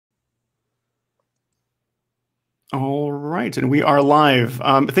All right, and we are live.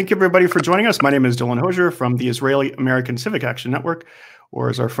 Thank you, everybody, for joining us. My name is Dylan Hosier from the Israeli American Civic Action Network, or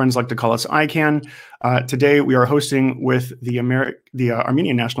as our friends like to call us, ICAN. Today, we are hosting with the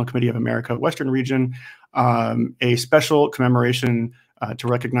Armenian National Committee of America Western Region a special commemoration to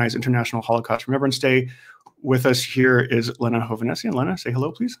recognize International Holocaust Remembrance Day. With us here is Lena Hovhanessian. Lena, say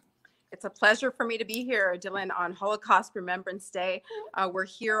hello, please. It's a pleasure for me to be here, Dylan, on Holocaust Remembrance Day. We're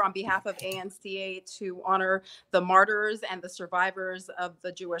here on behalf of ANCA to honor the martyrs and the survivors of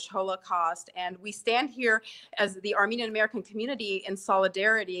the Jewish Holocaust. And we stand here as the Armenian American community in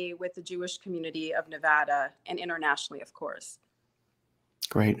solidarity with the Jewish community of Nevada and internationally, of course.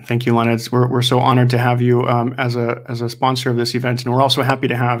 Great. Thank you, Lena. We're so honored to have you as a sponsor of this event. And we're also happy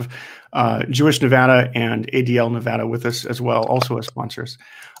to have Jewish Nevada and ADL Nevada with us as well, also as sponsors.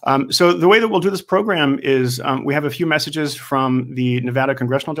 So the way that we'll do this program is we have a few messages from the Nevada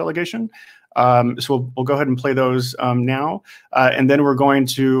congressional delegation. So we'll go ahead and play those now. And then we're going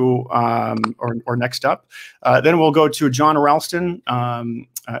to, or next up, then we'll go to Jon Ralston,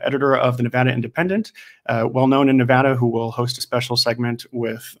 editor of the Nevada Independent, well-known in Nevada, who will host a special segment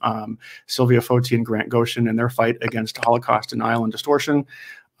with Silvia Foti and Grant Gochin in their fight against Holocaust denial and distortion.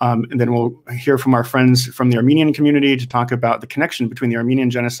 And then we'll hear from our friends from the Armenian community to talk about the connection between the Armenian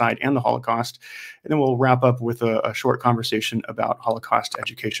genocide and the Holocaust. And then we'll wrap up with a short conversation about Holocaust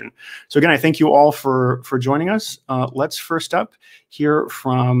education. So again, I thank you all for joining us. Let's first up hear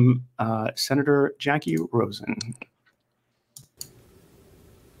from Senator Jackie Rosen.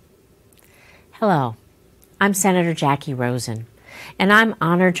 Hello, I'm Senator Jackie Rosen, and I'm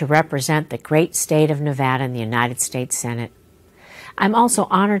honored to represent the great state of Nevada in the United States Senate. I'm also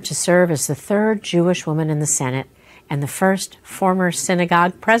honored to serve as the third Jewish woman in the Senate and the first former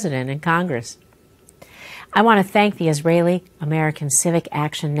synagogue president in Congress. I want to thank the Israeli American Civic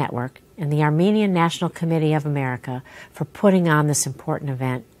Action Network and the Armenian National Committee of America for putting on this important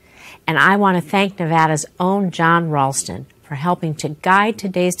event. And I want to thank Nevada's own Jon Ralston for helping to guide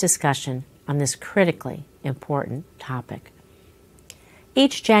today's discussion on this critically important topic.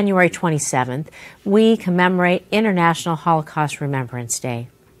 Each January 27th, we commemorate International Holocaust Remembrance Day.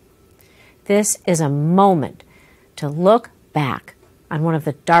 This is a moment to look back on one of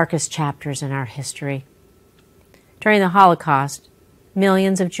the darkest chapters in our history. During the Holocaust,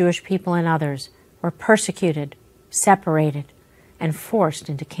 millions of Jewish people and others were persecuted, separated, and forced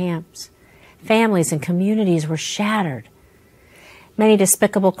into camps. Families and communities were shattered. Many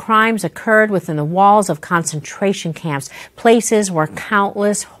despicable crimes occurred within the walls of concentration camps, places where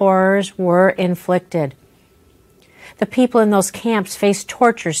countless horrors were inflicted. The people in those camps faced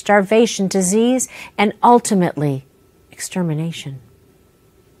torture, starvation, disease, and ultimately extermination.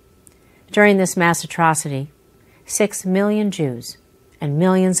 During this mass atrocity, 6 million Jews and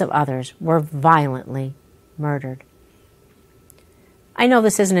millions of others were violently murdered. I know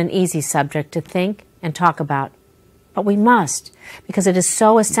this isn't an easy subject to think and talk about, but we must, because it is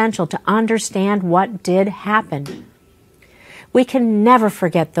so essential to understand what did happen. We can never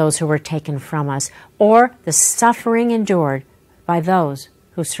forget those who were taken from us or the suffering endured by those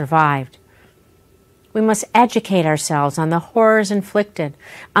who survived. We must educate ourselves on the horrors inflicted,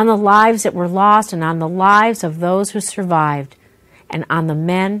 on the lives that were lost, and on the lives of those who survived, and on the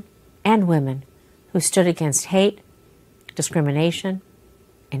men and women who stood against hate, discrimination,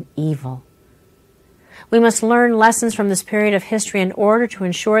 and evil. We must learn lessons from this period of history in order to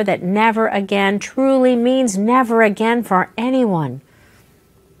ensure that never again truly means never again for anyone.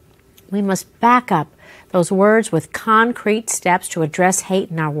 We must back up those words with concrete steps to address hate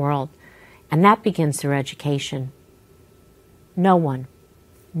in our world, and that begins through education. No one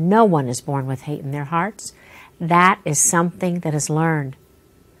is born with hate in their hearts. That is something that is learned.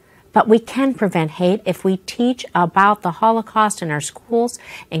 But we can prevent hate if we teach about the Holocaust in our schools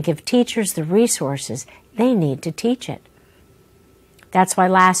and give teachers the resources they need to teach it. That's why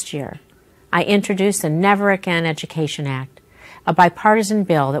last year I introduced the Never Again Education Act, a bipartisan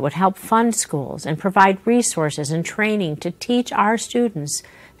bill that would help fund schools and provide resources and training to teach our students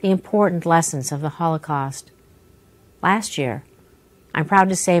the important lessons of the Holocaust. Last year, I'm proud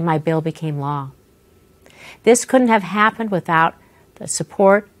to say my bill became law. This couldn't have happened without the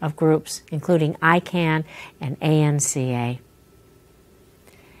support of groups including ICAN and ANCA.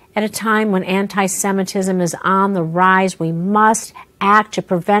 At a time when anti-Semitism is on the rise, we must act to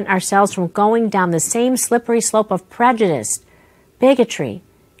prevent ourselves from going down the same slippery slope of prejudice, bigotry,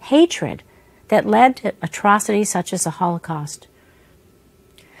 hatred that led to atrocities such as the Holocaust.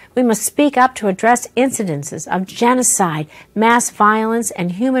 We must speak up to address incidences of genocide, mass violence,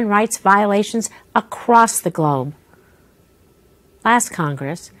 and human rights violations across the globe. Last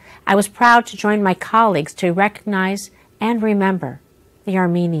Congress, I was proud to join my colleagues to recognize and remember the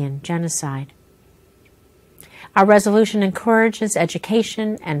Armenian genocide. Our resolution encourages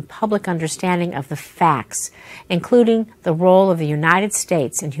education and public understanding of the facts, including the role of the United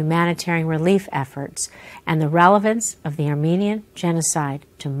States in humanitarian relief efforts and the relevance of the Armenian genocide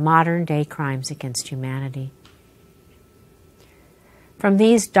to modern-day crimes against humanity. From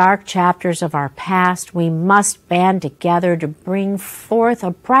these dark chapters of our past, we must band together to bring forth a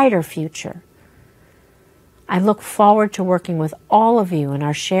brighter future. I look forward to working with all of you in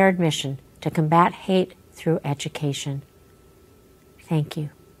our shared mission to combat hate through education. Thank you.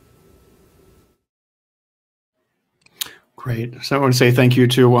 Great. So I want to say thank you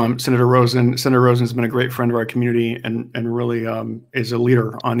to Senator Rosen. Senator Rosen has been a great friend of our community and really is a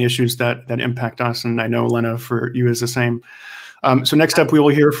leader on the issues that impact us. And I know, Lena, for you is the same. So next up, we will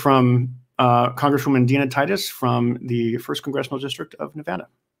hear from Congresswoman Dina Titus from the 1st Congressional District of Nevada.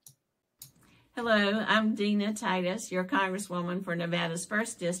 Hello, I'm Dina Titus, your Congresswoman for Nevada's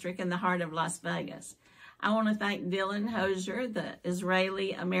 1st District in the heart of Las Vegas. I want to thank Dylan Hosier, the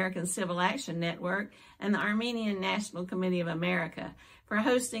Israeli American Civil Action Network, and the Armenian National Committee of America for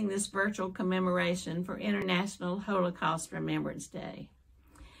hosting this virtual commemoration for International Holocaust Remembrance Day.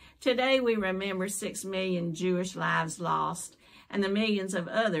 Today we remember 6 million Jewish lives lost and the millions of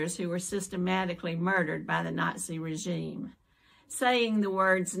others who were systematically murdered by the Nazi regime. Saying the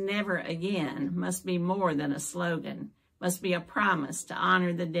words "never again" must be more than a slogan, must be a promise to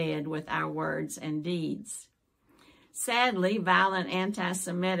honor the dead with our words and deeds. Sadly, violent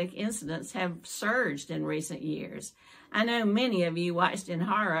anti-Semitic incidents have surged in recent years. I know many of you watched in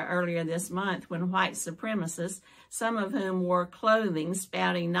horror earlier this month when white supremacists, some of whom wore clothing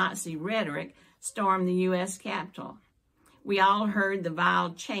spouting Nazi rhetoric, stormed the U.S. Capitol. We all heard the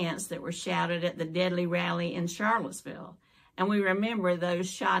vile chants that were shouted at the deadly rally in Charlottesville, and we remember those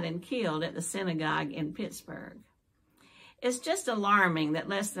shot and killed at the synagogue in Pittsburgh. It's just alarming that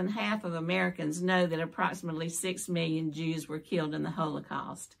less than half of Americans know that approximately 6 million Jews were killed in the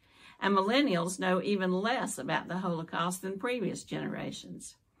Holocaust, and millennials know even less about the Holocaust than previous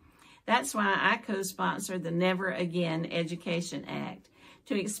generations. That's why I co-sponsored the Never Again Education Act,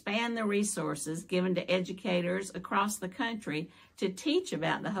 to expand the resources given to educators across the country to teach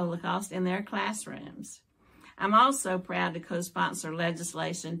about the Holocaust in their classrooms. I'm also proud to co-sponsor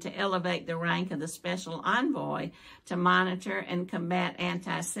legislation to elevate the rank of the Special Envoy to monitor and combat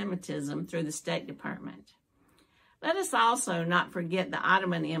anti-Semitism through the State Department. Let us also not forget the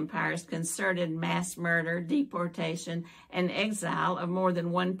Ottoman Empire's concerted mass murder, deportation, and exile of more than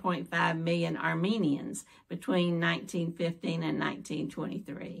 1.5 million Armenians between 1915 and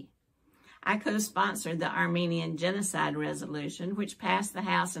 1923. I co-sponsored the Armenian Genocide Resolution, which passed the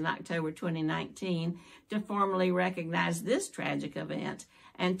House in October 2019 to formally recognize this tragic event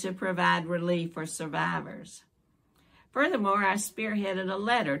and to provide relief for survivors. Furthermore, I spearheaded a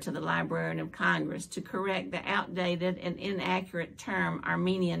letter to the Librarian of Congress to correct the outdated and inaccurate term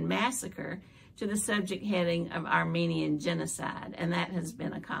Armenian massacre to the subject heading of Armenian genocide, and that has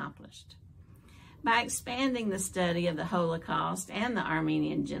been accomplished. By expanding the study of the Holocaust and the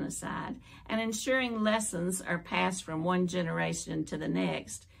Armenian genocide and ensuring lessons are passed from one generation to the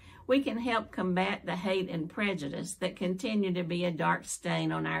next, we can help combat the hate and prejudice that continue to be a dark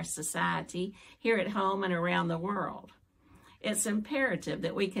stain on our society here at home and around the world. It's imperative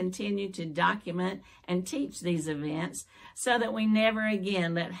that we continue to document and teach these events so that we never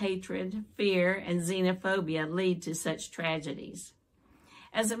again let hatred, fear, and xenophobia lead to such tragedies.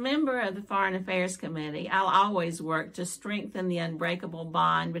 As a member of the Foreign Affairs Committee, I'll always work to strengthen the unbreakable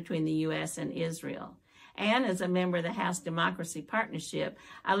bond between the U.S. and Israel. And as a member of the House Democracy Partnership,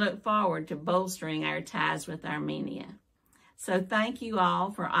 I look forward to bolstering our ties with Armenia. So thank you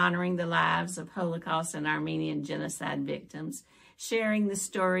all for honoring the lives of Holocaust and Armenian genocide victims, sharing the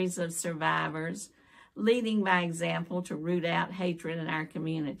stories of survivors, leading by example to root out hatred in our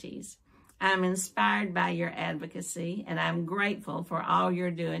communities. I'm inspired by your advocacy, and I'm grateful for all you're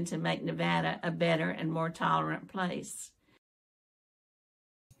doing to make Nevada a better and more tolerant place.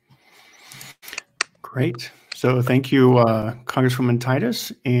 Great. So thank you, Congresswoman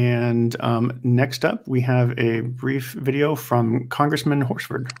Titus. And next up, we have a brief video from Congressman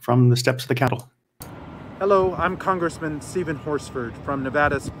Horsford from the steps of the Capitol. Hello, I'm Congressman Stephen Horsford from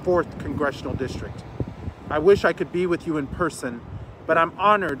Nevada's 4th Congressional District. I wish I could be with you in person, but I'm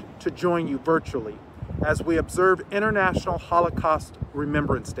honored to join you virtually as we observe International Holocaust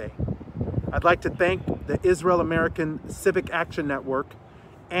Remembrance Day. I'd like to thank the Israel American Civic Action Network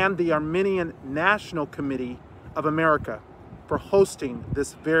and the Armenian National Committee of America for hosting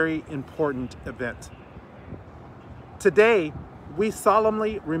this very important event. Today, We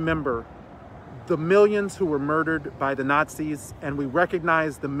solemnly remember the millions who were murdered by the Nazis, and we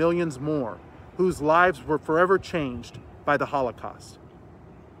recognize the millions more whose lives were forever changed by the Holocaust.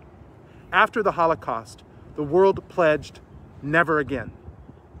 After the Holocaust, the world pledged never again.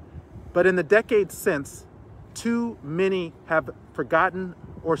 But in the decades since, too many have forgotten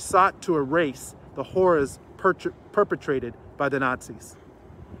or sought to erase the horrors perpetrated by the Nazis.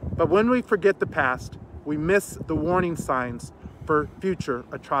 But when we forget the past, we miss the warning signs for future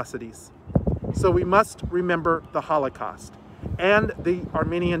atrocities. So we must remember the Holocaust and the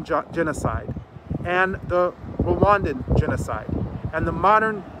Armenian genocide and the Rwandan genocide and the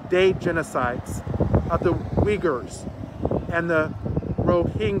modern day genocides of the Uyghurs and the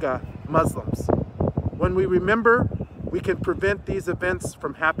Rohingya Muslims. When we remember, we can prevent these events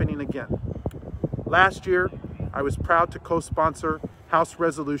from happening again. Last year, I was proud to co-sponsor House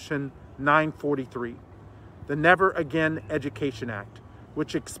Resolution 943, the Never Again Education Act,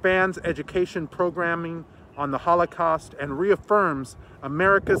 which expands education programming on the Holocaust and reaffirms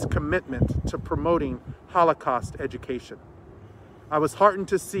America's commitment to promoting Holocaust education. I was heartened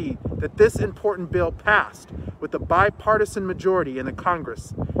to see that this important bill passed with a bipartisan majority in the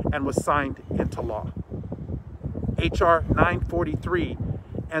Congress and was signed into law. H.R. 943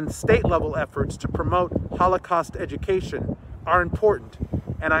 and state-level efforts to promote Holocaust education are important,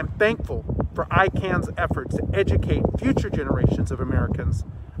 and I'm thankful for ICAN's efforts to educate future generations of Americans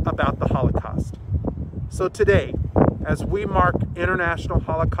about the Holocaust. So today, as we mark International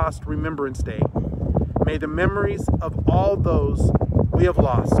Holocaust Remembrance Day, may the memories of all those we have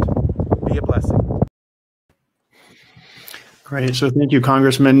lost be a blessing. Great. So thank you,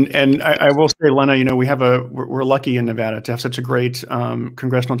 Congressman. And I will say, Lena, you know, we're lucky in Nevada to have such a great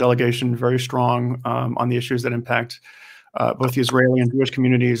congressional delegation, very strong on the issues that impact both the Israeli and Jewish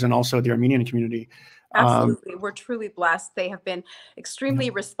communities and also the Armenian community. Absolutely. We're truly blessed. They have been extremely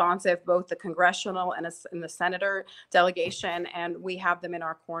responsive, both the congressional and the senator delegation, and we have them in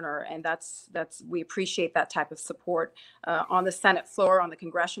our corner. And we appreciate that type of support on the Senate floor, on the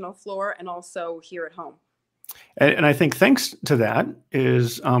congressional floor, and also here at home. And I think thanks to that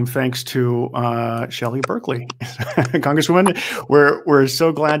is thanks to Shelley Berkeley, Congresswoman. We're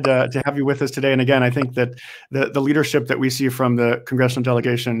so glad to have you with us today. And again, I think that the leadership that we see from the congressional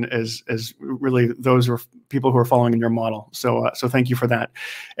delegation is really those are people who are following in your model. So thank you for that.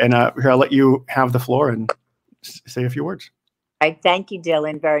 And here I'll let you have the floor and say a few words. Thank you,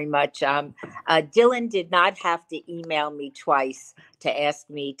 Dylan, very much. Dylan did not have to email me twice to ask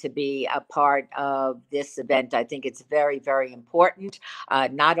me to be a part of this event. I think it's very, very important,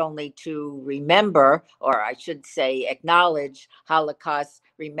 not only to remember, or I should say acknowledge Holocaust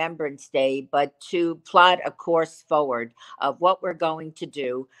Remembrance Day, but to plot a course forward of what we're going to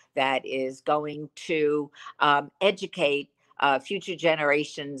do that is going to educate future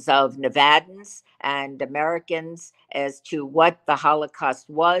generations of Nevadans and Americans as to what the Holocaust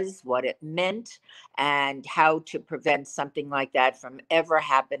was, what it meant, and how to prevent something like that from ever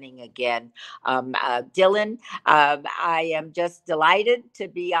happening again. Dylan, I am just delighted to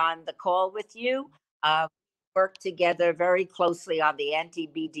be on the call with you. Worked together very closely on the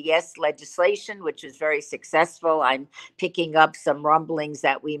anti-BDS legislation, which is very successful. I'm picking up some rumblings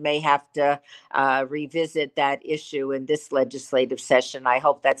that we may have to revisit that issue in this legislative session. I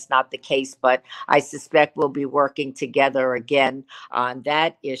hope that's not the case, but I suspect we'll be working together again on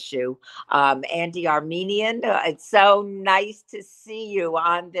that issue. Andy Armenian, it's so nice to see you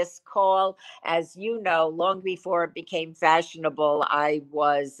on this call. As you know, long before it became fashionable, I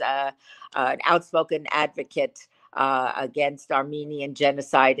was an outspoken advocate against Armenian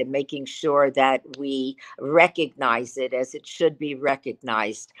genocide and making sure that we recognize it as it should be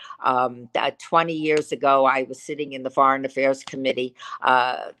recognized. 20 years ago, I was sitting in the Foreign Affairs Committee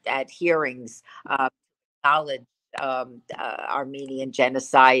at hearings acknowledge Armenian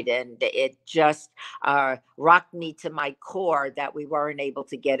genocide, and it just rocked me to my core that we weren't able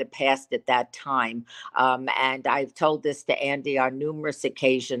to get it passed at that time. And I've told this to Andy on numerous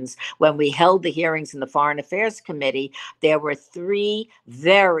occasions. When we held the hearings in the Foreign Affairs Committee, there were 3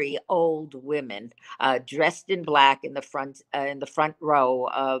 very old women dressed in black in the front row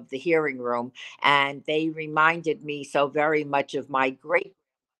of the hearing room, and they reminded me so very much of my great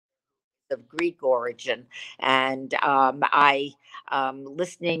of Greek origin. And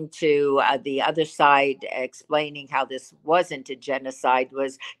listening to the other side explaining how this wasn't a genocide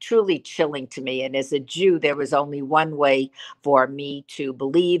was truly chilling to me. And as a Jew, there was only one way for me to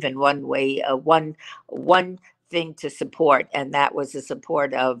believe, and one way, one thing to support, and that was the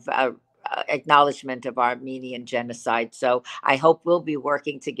support of acknowledgement of Armenian genocide. So I hope we'll be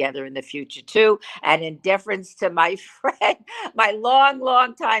working together in the future too. And in deference to my friend, my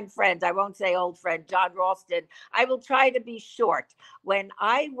long time friend, I won't say old friend, Jon Ralston, I will try to be short. When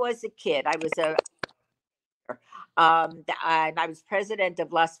I was a kid, I was and I was president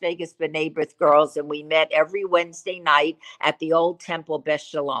of Las Vegas B'nai B'rith Girls, and we met every Wednesday night at the old temple Beth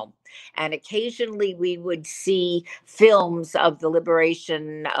Shalom. And occasionally we would see films of the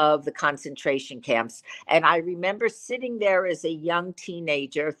liberation of the concentration camps. And I remember sitting there as a young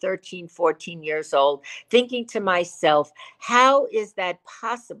teenager, 13, 14 years old, thinking to myself, how is that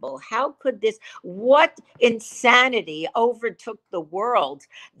possible? How could this, what insanity overtook the world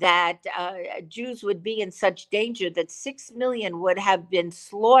that Jews would be in such danger that 6 million would have been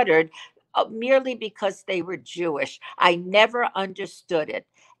slaughtered merely because they were Jewish? I never understood it.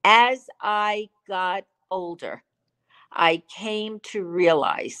 As I got older, I came to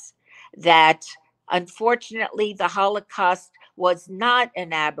realize that unfortunately the Holocaust was not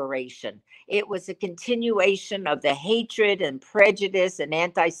an aberration. It was a continuation of the hatred and prejudice and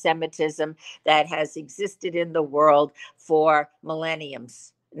anti-Semitism that has existed in the world for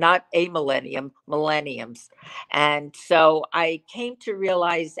millenniums. Not a millennium, millenniums. And so I came to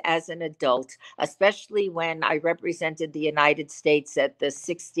realize as an adult, especially when I represented the United States at the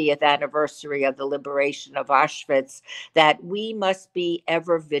 60th anniversary of the liberation of Auschwitz, that we must be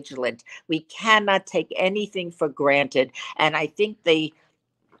ever vigilant. We cannot take anything for granted. And I think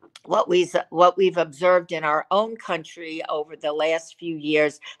what we've observed in our own country over the last few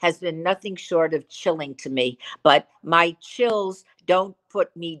years has been nothing short of chilling to me. But my chills don't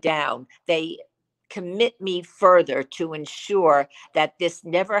put me down. They commit me further to ensure that this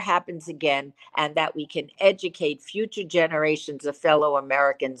never happens again, and that we can educate future generations of fellow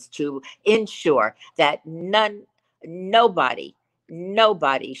Americans to ensure that nobody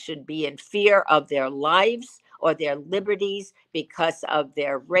should be in fear of their lives or their liberties because of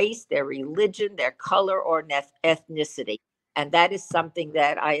their race, their religion, their color, or ethnicity. And that is something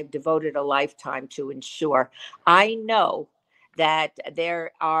that I have devoted a lifetime to ensure. I know that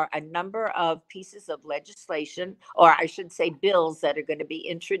there are a number of pieces of legislation, or I should say bills, that are going to be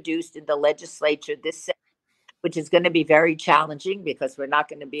introduced in the legislature this session, which is going to be very challenging because we're not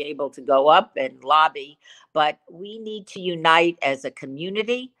going to be able to go up and lobby. But we need to unite as a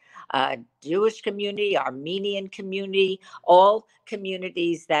community, Jewish community, Armenian community, all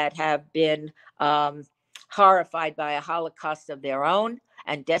communities that have been horrified by a Holocaust of their own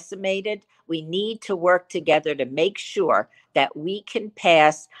and decimated. We need to work together to make sure that we can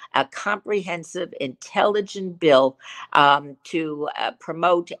pass a comprehensive, intelligent bill to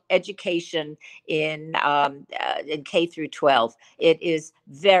promote education in K through 12. It is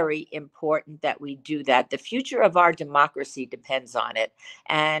very important that we do that. The future of our democracy depends on it.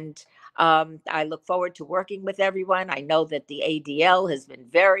 And I look forward to working with everyone. I know that the ADL has been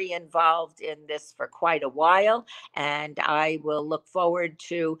very involved in this for quite a while, and I will look forward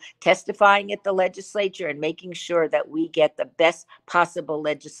to testifying at the legislature and making sure that we get the best possible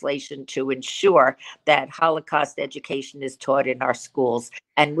legislation to ensure that Holocaust education is taught in our schools.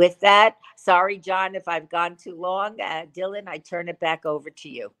 And with that, sorry, John, if I've gone too long. Dylan, I turn it back over to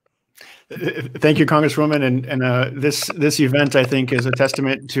you. Thank you, Congresswoman. And this event, I think, is a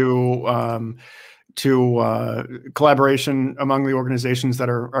testament to collaboration among the organizations that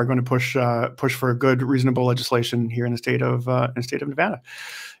are going to push for good, reasonable legislation here in the state of Nevada.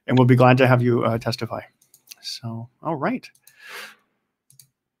 And we'll be glad to have you testify. So, all right.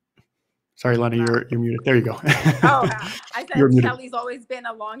 Sorry, Lana, you're muted. There you go. Oh, I said Shelley's always been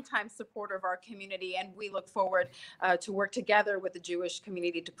a longtime supporter of our community, and we look forward to work together with the Jewish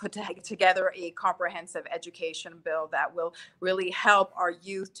community to put together a comprehensive education bill that will really help our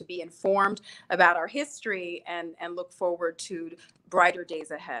youth to be informed about our history and look forward to brighter days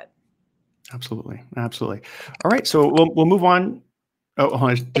ahead. Absolutely. Absolutely. All right. So we'll move on. Oh,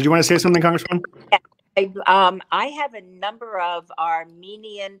 hold on. Did you want to say something, Congresswoman? Yeah. I have a number of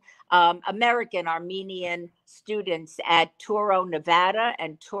American Armenian students at Toro, Nevada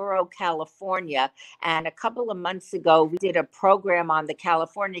and Toro, California. And a couple of months ago, we did a program on the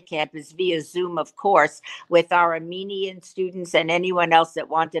California campus via Zoom, of course, with our Armenian students and anyone else that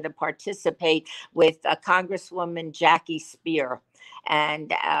wanted to participate with Congresswoman Jackie Spear,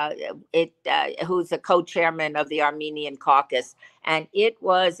 and who's a co-chairman of the Armenian caucus. And it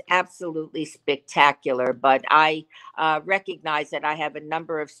was absolutely spectacular. But I recognize that I have a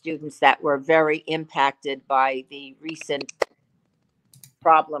number of students that were very impacted by the recent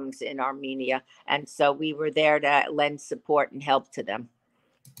problems in Armenia. And so we were there to lend support and help to them.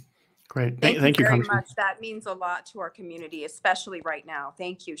 Great. Thank you very much. That means a lot to our community, especially right now.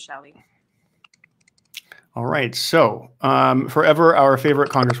 Thank you, Shelley. All right. So forever our favorite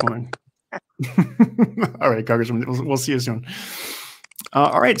Congresswoman. All right, Congresswoman, we'll see you soon.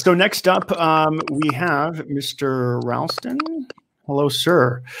 All right. So next up, we have Mr. Ralston. Hello,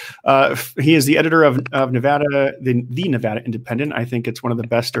 sir. He is the editor of Nevada, the Nevada Independent. I think it's one of the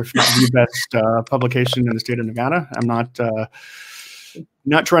best, or if not the best, publication in the state of Nevada. I'm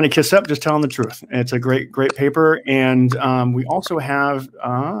not trying to kiss up, just telling the truth. It's a great paper. And we also have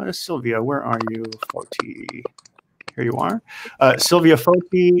Silvia. Where are you, Foti? Here you are. Silvia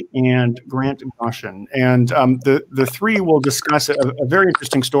Foti and Grant Gochin. And the three will discuss a very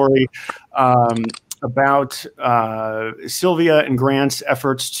interesting story about Silvia and Grant's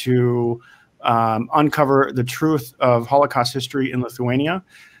efforts to uncover the truth of Holocaust history in Lithuania,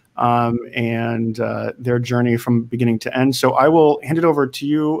 and their journey from beginning to end. So I will hand it over to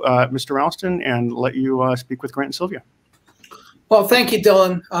you, Mr. Ralston, and let you speak with Grant and Silvia. Well, thank you,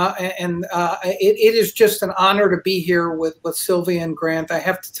 Dylan. It is just an honor to be here with Silvia and Grant. I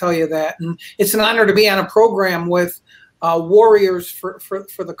have to tell you that. And it's an honor to be on a program with warriors for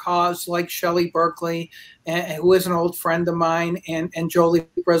the cause, like Shelley Berkeley, who is an old friend of mine, and Jolie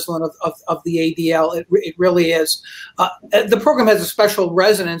Breslin of the ADL. It really is. The program has a special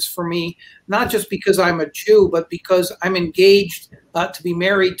resonance for me, not just because I'm a Jew, but because I'm engaged to be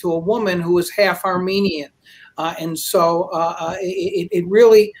married to a woman who is half Armenian. And so it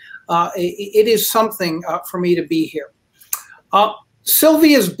really is something for me to be here.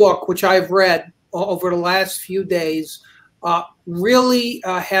 Silvia's book, which I've read over the last few days, really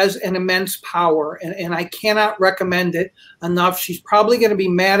has an immense power, and I cannot recommend it enough. She's probably going to be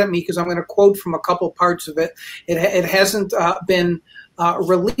mad at me because I'm going to quote from a couple parts of it. It hasn't been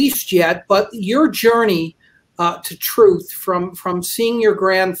released yet, but your journey to truth, from seeing your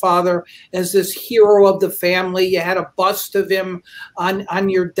grandfather as this hero of the family. You had a bust of him on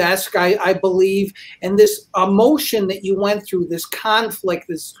your desk, I believe, and this emotion that you went through, this conflict,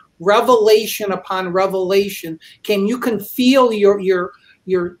 this revelation upon revelation. You can feel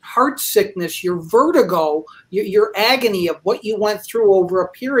your heart sickness, your vertigo, your agony of what you went through over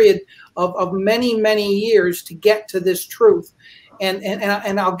a period of many years to get to this truth.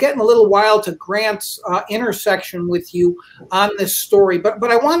 And I'll get in a little while to Grant's intersection with you on this story.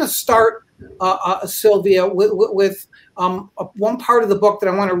 But I want to start, Silvia, with one part of the book that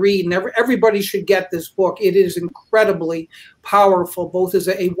I want to read. And everybody should get this book. It is incredibly powerful, both as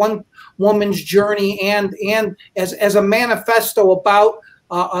a one woman's journey and as a manifesto about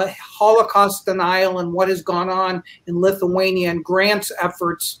a Holocaust denial and what has gone on in Lithuania, and Grant's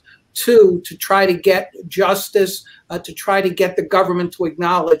efforts to try to get justice, to try to get the government to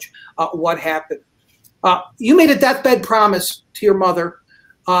acknowledge what happened. You made a deathbed promise to your mother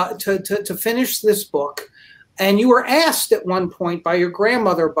to finish this book, and you were asked at one point by your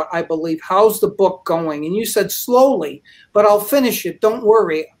grandmother, I believe, how's the book going? And you said, slowly, but I'll finish it, don't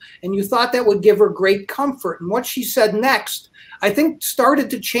worry. And you thought that would give her great comfort. And what she said next, I think, started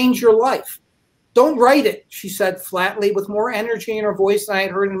to change your life. Don't write it, she said flatly, with more energy in her voice than I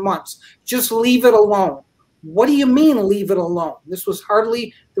had heard in months. Just leave it alone. What do you mean, leave it alone? This was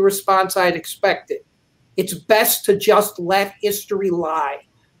hardly the response I'd expected. It's best to just let history lie.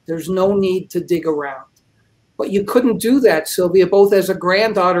 There's no need to dig around. But you couldn't do that, Silvia, both as a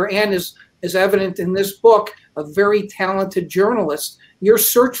granddaughter and, as evident in this book, a very talented journalist. Your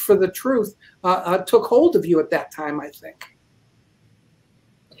search for the truth took hold of you at that time, I think.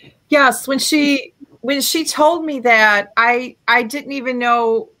 Yes, when she told me that, I didn't even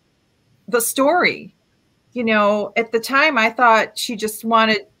know the story. You know, at the time I thought she just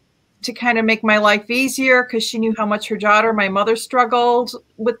wanted to kind of make my life easier because she knew how much her daughter, my mother, struggled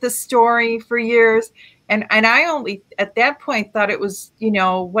with this story for years. And I only at that point thought it was, you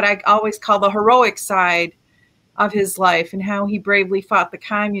know, what I always call the heroic side of his life and how he bravely fought the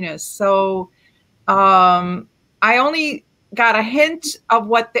communists. So I only got a hint of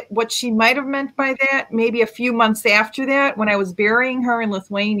what she might have meant by that maybe a few months after that, when I was burying her in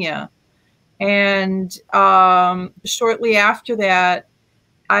Lithuania. And shortly after that,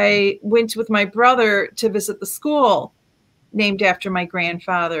 I went with my brother to visit the school named after my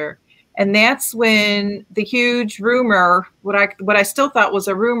grandfather. And that's when the huge rumor, what I still thought was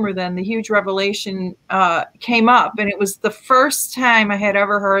a rumor then, the huge revelation came up. And it was the first time I had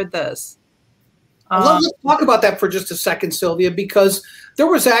ever heard this. Let's talk about that for just a second, Silvia, because there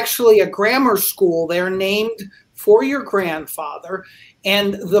was actually a grammar school there named for your grandfather.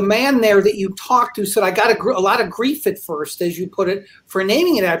 And the man there that you talked to said, I got a lot of grief at first, as you put it, for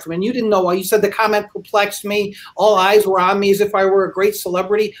naming it after him. And you didn't know why. You said the comment perplexed me. All eyes were on me as if I were a great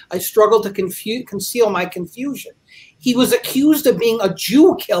celebrity. I struggled to conceal my confusion. He was accused of being a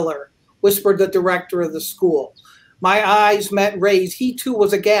Jew killer whispered the director of the school. My eyes met Ray's. He too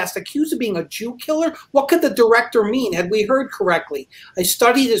was aghast. Accused of being a Jew killer? What could the director mean? Had we heard correctly? I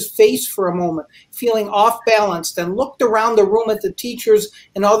studied his face for a moment, feeling off-balanced, and looked around the room at the teachers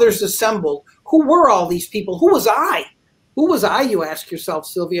and others assembled. Who were all these people? Who was I? Who was I, you ask yourself,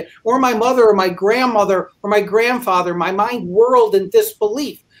 Silvia? Or my mother, or my grandmother, or my grandfather? My mind whirled in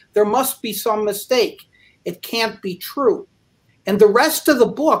disbelief. There must be some mistake. It can't be true. And the rest of the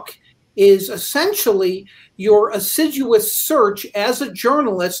book is essentially your assiduous search as a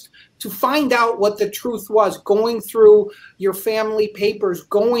journalist to find out what the truth was, going through your family papers,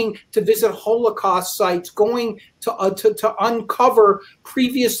 going to visit Holocaust sites, going to uncover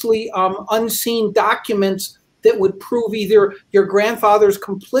previously unseen documents that would prove either your grandfather's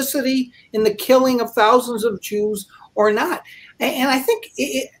complicity in the killing of thousands of Jews or not. And I think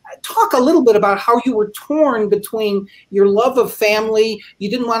talk a little bit about how you were torn between your love of family. You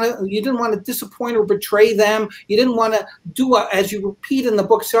didn't want to disappoint or betray them. You didn't want to do, as you repeat in the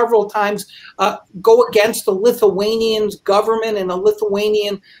book several times, go against the Lithuanian government and the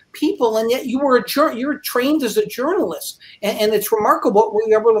Lithuanian people. And yet you're trained as a journalist, and it's remarkable what we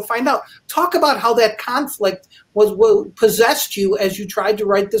were able to find out. Talk about how that conflict was possessed you as you tried to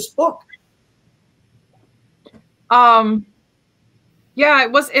write this book. Yeah,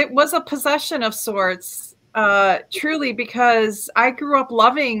 it was a possession of sorts, truly, because I grew up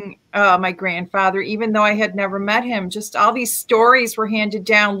loving my grandfather, even though I had never met him. Just all these stories were handed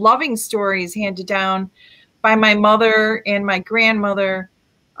down, loving stories handed down by my mother and my grandmother.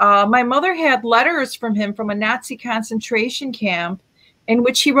 My mother had letters from him from a Nazi concentration camp in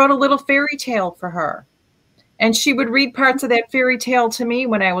which he wrote a little fairy tale for her. And she would read parts of that fairy tale to me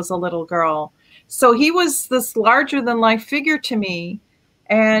when I was a little girl. So he was this larger than life figure to me.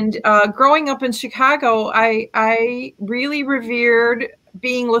 And growing up in Chicago, I really revered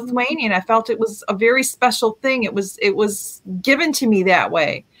being Lithuanian. I felt it was a very special thing. It was given to me that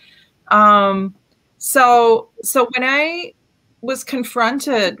way. So when I was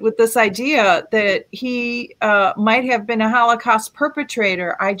confronted with this idea that he might have been a Holocaust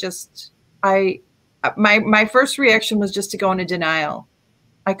perpetrator, my first reaction was just to go into denial.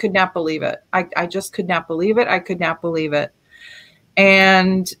 I could not believe it. I just could not believe it. I could not believe it.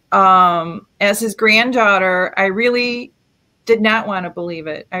 And as his granddaughter, I really did not want to believe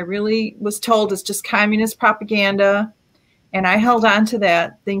it. I really was told it's just communist propaganda. And I held on to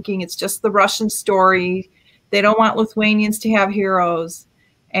that, thinking it's just the Russian story. They don't want Lithuanians to have heroes.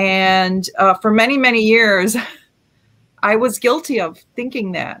 And for many, many years, I was guilty of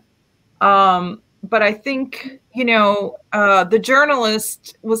thinking that. But I think, the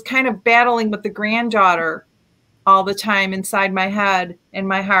journalist was kind of battling with the granddaughter all the time inside my head and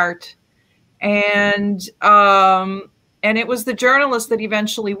my heart. And it was the journalist that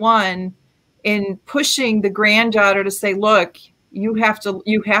eventually won in pushing the granddaughter to say, look, you have to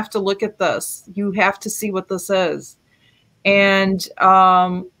look at this. You have to see what this is. And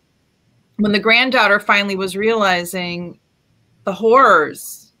when the granddaughter finally was realizing the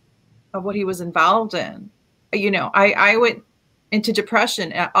horrors of what he was involved in, I went into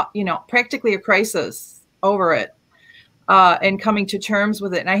depression, practically a crisis over it, and coming to terms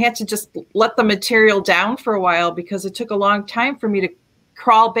with it. And I had to just let the material down for a while because it took a long time for me to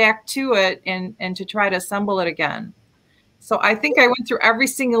crawl back to it and to try to assemble it again. So I think I went through every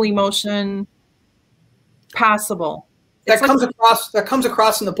single emotion possible. That comes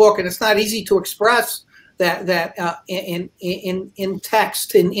across in the book, and it's not easy to express that in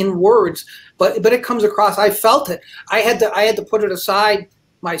text, in words, but it comes across. I felt it. I had to put it aside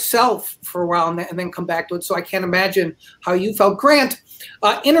myself for a while and then come back to it. So I can't imagine how you felt. Grant,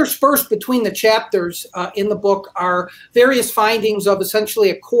 interspersed between the chapters in the book are various findings of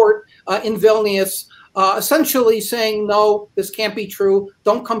essentially a court in Vilnius, essentially saying, no, this can't be true.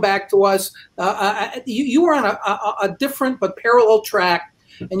 Don't come back to us. You were on a different but parallel track,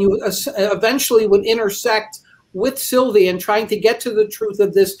 and you eventually would intersect with Silvia in trying to get to the truth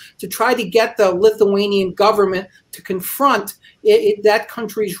of this, to try to get the Lithuanian government to confront that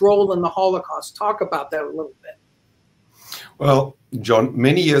country's role in the Holocaust. Talk about that a little bit. Well, John,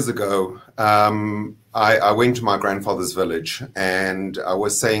 many years ago, I went to my grandfather's village and I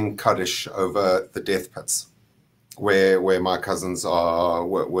was saying Kaddish over the death pits where my cousins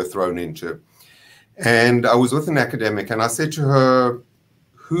were thrown into. And I was with an academic and I said to her,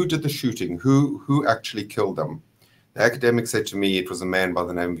 who did the shooting? Who actually killed them? The academic said to me it was a man by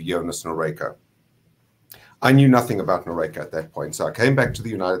the name of Jonas Noreika. I knew nothing about Noreika at that point. So I came back to the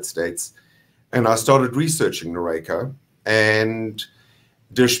United States and I started researching Noreika. And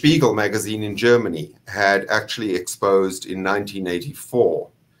Der Spiegel magazine in Germany had actually exposed in 1984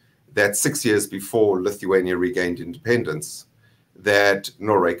 that 6 years before Lithuania regained independence, that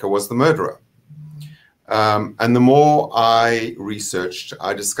Noreika was the murderer. And the more I researched,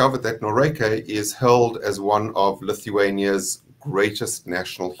 I discovered that Noreika is held as one of Lithuania's greatest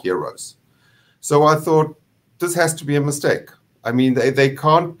national heroes. So I thought, this has to be a mistake. I mean, they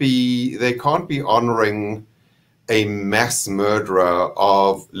can't be honoring a mass murderer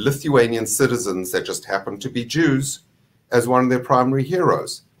of Lithuanian citizens that just happen to be Jews as one of their primary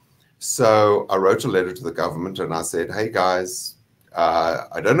heroes. So I wrote a letter to the government and I said, hey guys,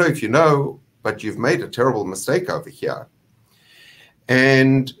 I don't know if you know, but you've made a terrible mistake over here.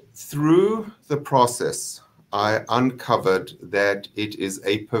 And through the process, I uncovered that it is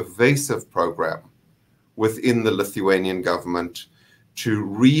a pervasive program within the Lithuanian government to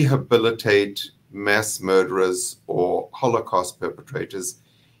rehabilitate mass murderers or Holocaust perpetrators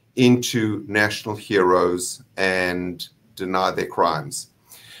into national heroes and deny their crimes.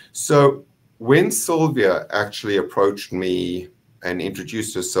 So when Silvia actually approached me and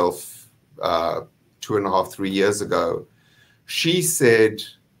introduced herself 2.5, 3 years ago, she said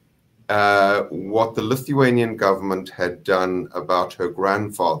what the Lithuanian government had done about her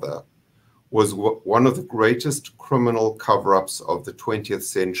grandfather was one of the greatest criminal cover-ups of the 20th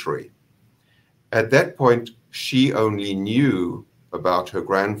century. At that point, she only knew about her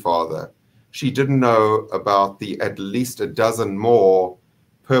grandfather. She didn't know about the at least a dozen more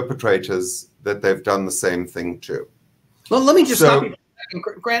perpetrators that they've done the same thing to. Well, let me just stop you.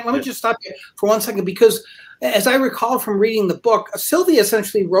 Grant, let me just stop you for 1 second, because as I recall from reading the book, Silvia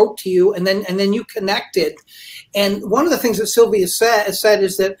essentially wrote to you and then you connected. And one of the things that Silvia said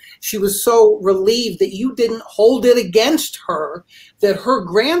is that she was so relieved that you didn't hold it against her, that her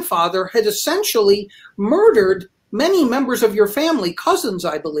grandfather had essentially murdered many members of your family, cousins,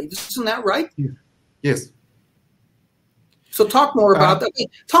 I believe. Isn't that right? Yes. So talk more about that.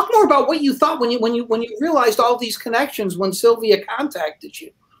 Talk more about what you thought when you realized all these connections when Silvia contacted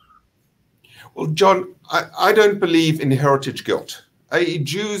you. Well, John, I don't believe in heritage guilt.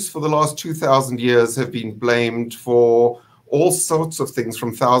 Jews for the last 2,000 years have been blamed for all sorts of things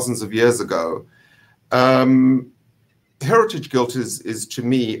from thousands of years ago. Heritage guilt is to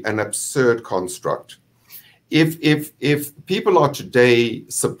me an absurd construct. If people are today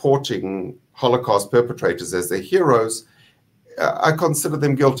supporting Holocaust perpetrators as their heroes, I consider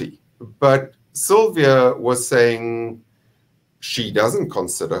them guilty. But Silvia was saying she doesn't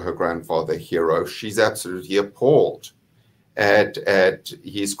consider her grandfather a hero. She's absolutely appalled at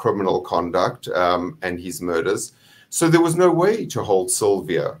his criminal conduct and his murders. So there was no way to hold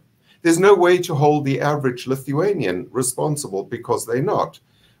Silvia. There's no way to hold the average Lithuanian responsible because they're not.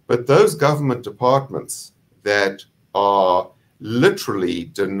 But those government departments that are literally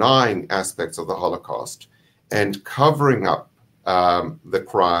denying aspects of the Holocaust and covering up the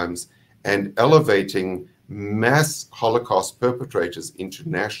crimes and elevating mass Holocaust perpetrators into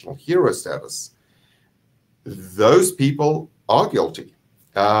national hero status, those people are guilty.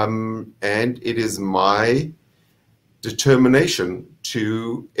 And it is my determination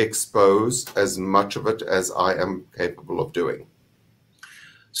to expose as much of it as I am capable of doing.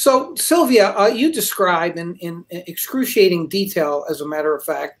 So, Silvia, you describe in excruciating detail, as a matter of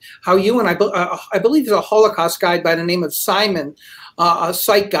fact, how you and I believe there's a Holocaust guide by the name of Simon, a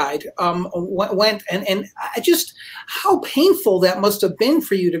site guide, went and I just, how painful that must have been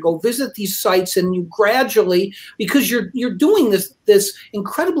for you to go visit these sites, and you gradually, because you're doing this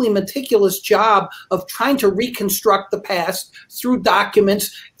incredibly meticulous job of trying to reconstruct the past through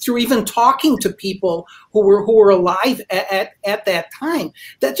documents, through even talking to people who were alive at that time.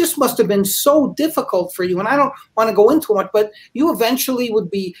 That just must have been so difficult for you. And I don't want to go into it, but you eventually would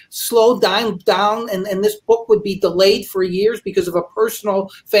be slowed down and this book would be delayed for years because of a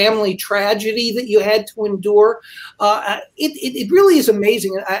personal family tragedy that you had to endure. It really is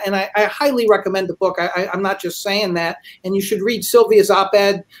amazing. And I highly recommend the book. I'm not just saying that. And you should read Silvia's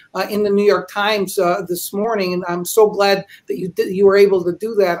op-ed in the New York Times this morning. And I'm so glad that you were able to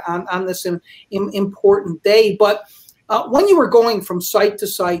do that on this important day. But when you were going from site to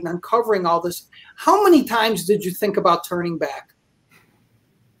site and uncovering all this, how many times did you think about turning back?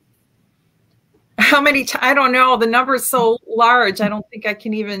 How many times? I don't know. The number is so large. I don't think I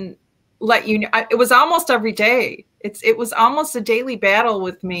can even let you know. It was almost every day. It was almost a daily battle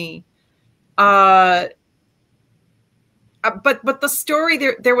with me. But the story,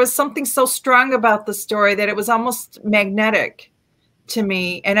 there was something so strong about the story that it was almost magnetic to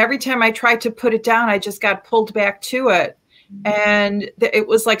me. And every time I tried to put it down, I just got pulled back to it. And it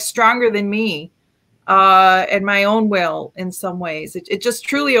was like stronger than me and my own will in some ways. It just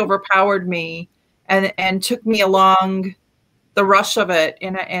truly overpowered me and took me along the rush of it,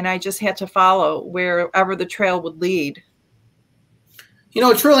 and I just had to follow wherever the trail would lead. You know,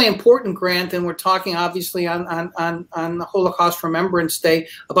 it's really important, Grant, and we're talking obviously on the Holocaust Remembrance Day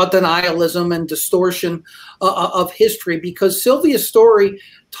about denialism and distortion of history, because Silvia's story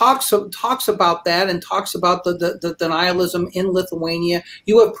talks about that and talks about the denialism in Lithuania.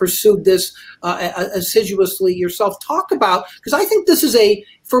 You have pursued this assiduously yourself. Talk about, because I think this is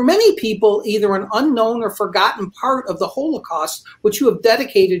for many people, either an unknown or forgotten part of the Holocaust, which you have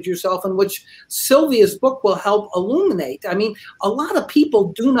dedicated yourself and which Silvia's book will help illuminate. I mean, a lot of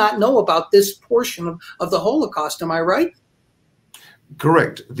people do not know about this portion of the Holocaust. Am I right?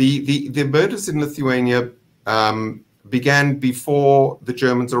 Correct. The murders in Lithuania began before the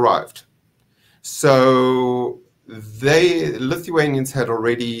Germans arrived. So Lithuanians had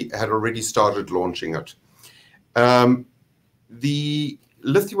already started launching it. The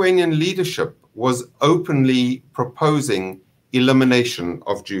Lithuanian leadership was openly proposing elimination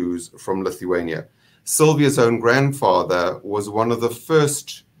of Jews from Lithuania. Silvia's own grandfather was one of the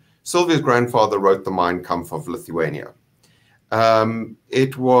first. Silvia's grandfather wrote the Mein Kampf of Lithuania.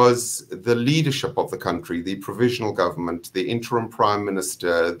 It was the leadership of the country, the provisional government, the interim prime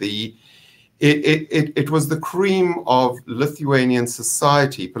minister, it was the cream of Lithuanian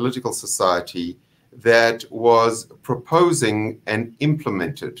society, political society, that was proposing and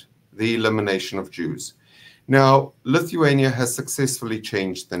implemented the elimination of Jews. Now, Lithuania has successfully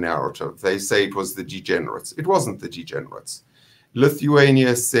changed the narrative. They say it was the degenerates. It wasn't the degenerates.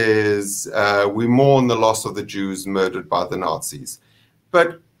 Lithuania says we mourn the loss of the Jews murdered by the Nazis.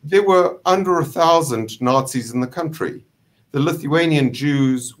 But there were under 1,000 Nazis in the country. The Lithuanian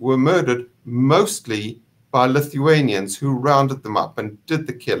Jews were murdered mostly by Lithuanians who rounded them up and did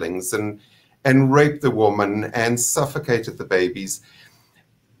the killings and raped the woman and suffocated the babies.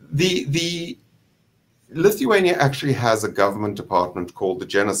 The Lithuania actually has a government department called the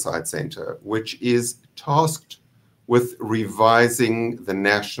Genocide Center, which is tasked with revising the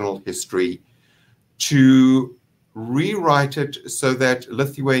national history to rewrite it so that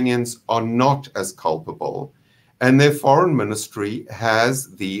Lithuanians are not as culpable. And their foreign ministry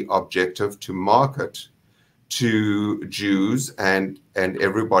has the objective to market to Jews and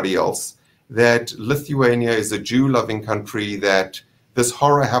everybody else that Lithuania is a Jew-loving country, that this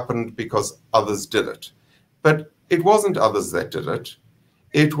horror happened because others did it. But it wasn't others that did it.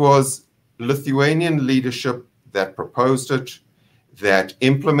 It was Lithuanian leadership that proposed it, that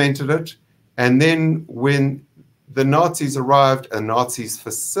implemented it, and then when the Nazis arrived and Nazis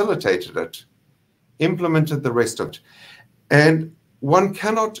facilitated it, implemented the rest of it. And one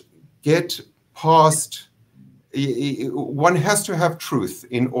cannot get past, one has to have truth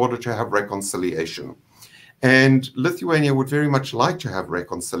in order to have reconciliation. And Lithuania would very much like to have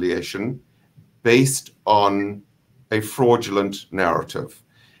reconciliation based on a fraudulent narrative.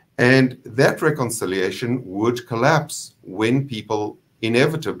 And that reconciliation would collapse when people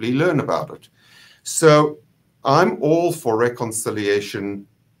inevitably learn about it. So I'm all for reconciliation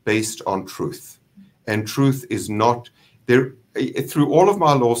based on truth. And truth is not there. Through all of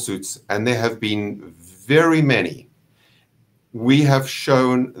my lawsuits, and there have been very many, we have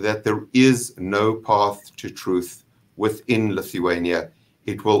shown that there is no path to truth within Lithuania.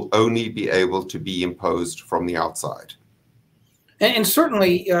 It will only be able to be imposed from the outside. And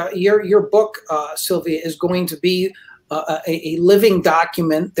certainly your book, Silvia, is going to be a living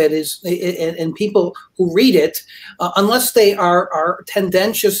document that is, and people who read it, unless they are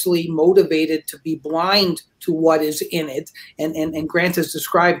tendentiously motivated to be blind to what is in it, and Grant has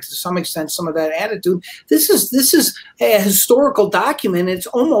described to some extent some of that attitude, this is a historical document. It's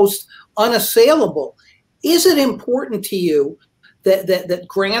almost unassailable. Is it important to you that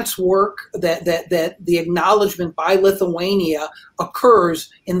Grant's work, that the acknowledgement by Lithuania occurs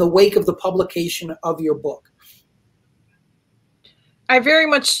in the wake of the publication of your book? I very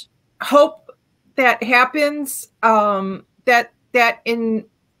much hope that happens. That in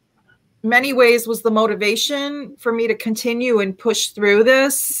many ways was the motivation for me to continue and push through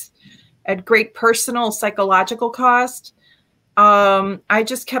this at great personal, psychological cost. I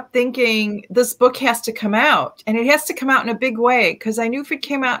just kept thinking this book has to come out, and it has to come out in a big way, because I knew if it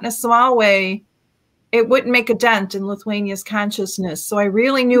came out in a small way, it wouldn't make a dent in Lithuania's consciousness. So I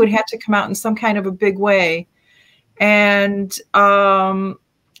really knew it had to come out in some kind of a big way. And I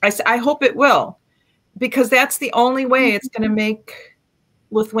hope it will, because that's the only way it's going to make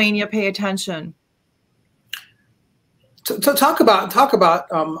Lithuania pay attention. To talk about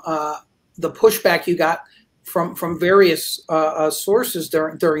the pushback you got from various sources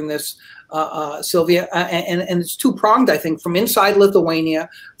during this Silvia, and it's two-pronged, I think, from inside Lithuania,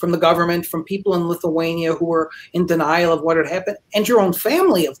 from the government, from people in Lithuania who were in denial of what had happened, and your own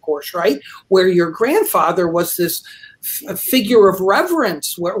family, of course, right? Where your grandfather was this a figure of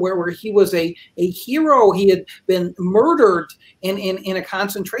reverence, where he was a hero. He had been murdered in a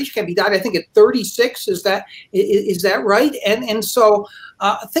concentration camp. He died, I think, at 36. Is that right? And so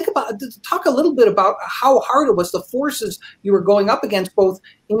talk a little bit about how hard it was, the forces you were going up against, both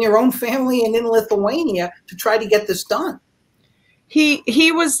in your own family and in Lithuania, to try to get this done.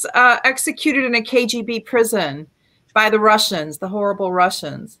 He was executed in a KGB prison by the Russians, the horrible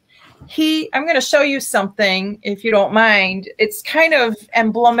Russians. I'm going to show you something, if you don't mind. It's kind of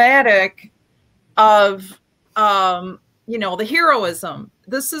emblematic of, the heroism.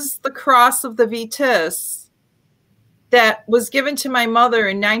 This is the cross of the Vytis that was given to my mother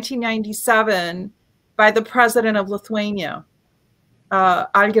in 1997 by the president of Lithuania,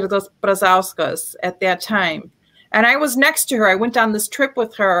 Algirdas Brazauskas, at that time. And I was next to her. I went on this trip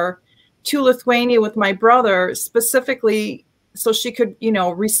with her to Lithuania with my brother, specifically so she could,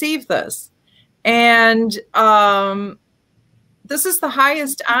 receive this. And this is the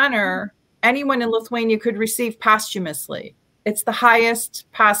highest honor anyone in Lithuania could receive posthumously. It's the highest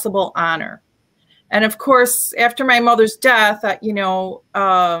possible honor. And of course, after my mother's death, I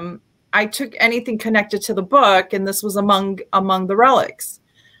took anything connected to the book, and this was among the relics.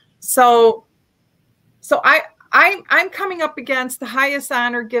 So I'm coming up against the highest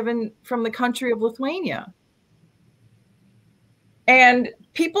honor given from the country of Lithuania. And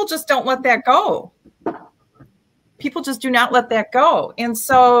people just don't let that go. People just do not let that go. And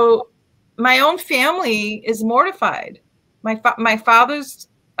so my own family is mortified. My father's,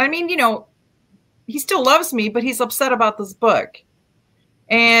 he still loves me, but he's upset about this book.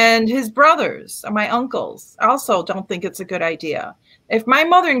 And his brothers, my uncles, also don't think it's a good idea. If my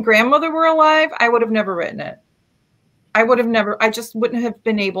mother and grandmother were alive, I would have never written it. I just wouldn't have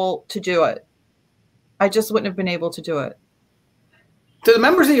been able to do it. I just wouldn't have been able to do it. Do the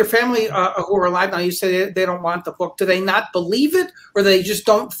members of your family who are alive now, you say they don't want the book, do they not believe it, or they just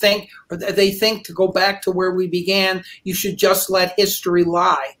don't think, or they think, to go back to where we began, you should just let history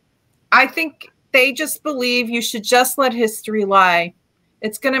lie? I think they just believe you should just let history lie.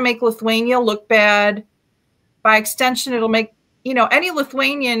 It's going to make Lithuania look bad. By extension, it'll make, any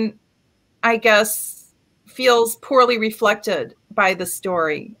Lithuanian, I guess, feels poorly reflected by the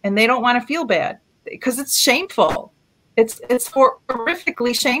story, and they don't want to feel bad because it's shameful. It's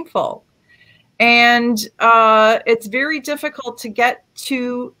horrifically shameful. And it's very difficult to get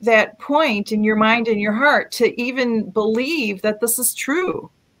to that point in your mind and your heart to even believe that this is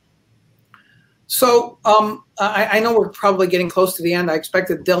true. So I know we're probably getting close to the end. I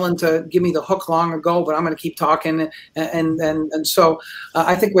expected Dylan to give me the hook long ago, but I'm going to keep talking. And so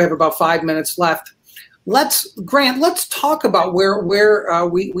I think we have about 5 minutes left. Grant, let's talk about where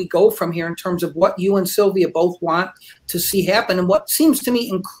we go from here in terms of what you and Silvia both want to see happen, and what seems to me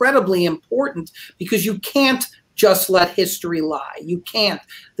incredibly important, because you can't just let history lie. You can't.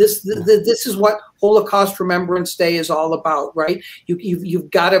 This is what Holocaust Remembrance Day is all about, right?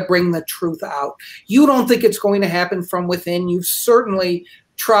 You've got to bring the truth out. You don't think it's going to happen from within. You've certainly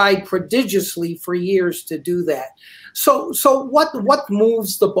tried prodigiously for years to do that. So what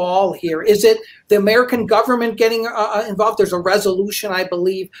moves the ball here? Is it the American government getting involved? There's a resolution, I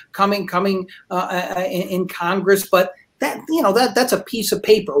believe, coming in Congress, but that's a piece of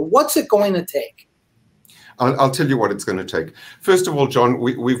paper. What's it going to take? I'll tell you what it's going to take. First of all, John,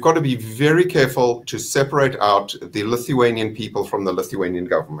 we've got to be very careful to separate out the Lithuanian people from the Lithuanian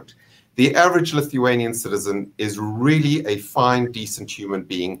government. The average Lithuanian citizen is really a fine, decent human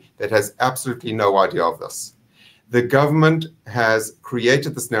being that has absolutely no idea of this. The government has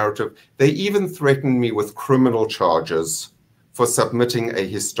created this narrative. They even threatened me with criminal charges for submitting a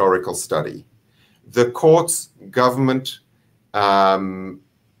historical study. The courts, government,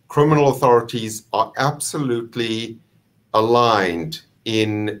 criminal authorities are absolutely aligned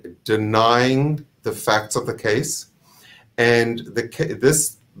in denying the facts of the case. And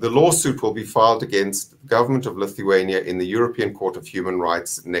the lawsuit will be filed against the government of Lithuania in the European Court of Human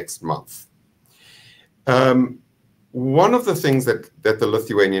Rights next month. One of the things that the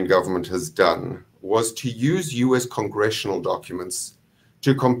Lithuanian government has done was to use US congressional documents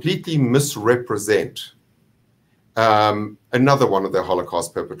to completely misrepresent another one of the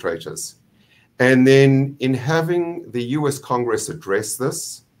Holocaust perpetrators. And then in having the US Congress address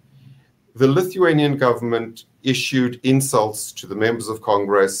this, the Lithuanian government issued insults to the members of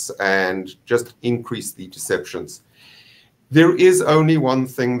Congress and just increased the deceptions. There is only one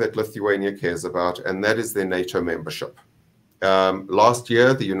thing that Lithuania cares about, and that is their NATO membership. Last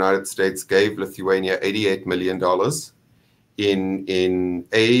year, the United States gave Lithuania $88 million in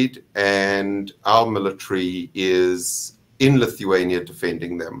aid, and our military is in Lithuania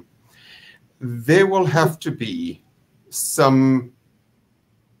defending them. There will have to be some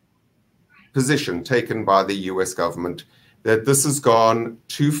position taken by the US government that this has gone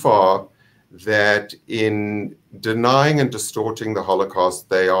too far, that in denying and distorting the Holocaust,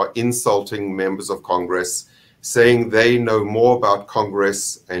 they are insulting members of Congress, saying they know more about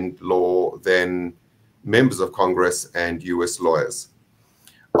Congress and law than members of Congress and US lawyers.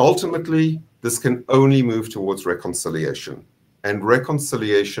 Ultimately, this can only move towards reconciliation, and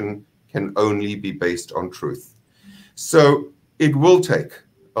reconciliation can only be based on truth. So it will take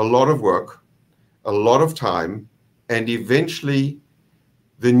a lot of work, a lot of time, and eventually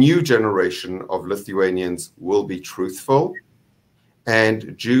the new generation of Lithuanians will be truthful,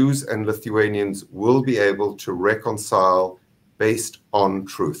 and Jews and Lithuanians will be able to reconcile based on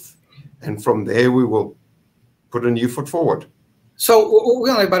truth. And from there, we will put a new foot forward. So we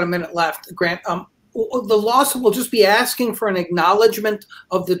only have about a minute left, Grant. The lawsuit will just be asking for an acknowledgement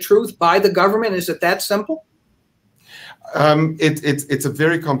of the truth by the government. Is it that simple? It's a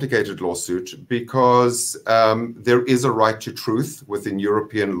very complicated lawsuit because there is a right to truth within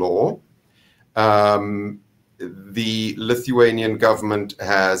European law. The Lithuanian government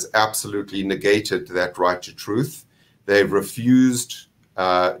has absolutely negated that right to truth. They've refused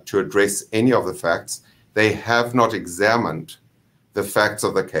to address any of the facts. They have not examined the facts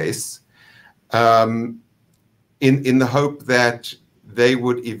of the case in the hope that they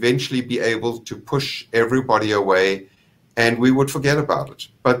would eventually be able to push everybody away and we would forget about it.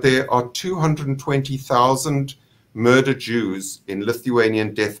 But there are 220,000 murdered Jews in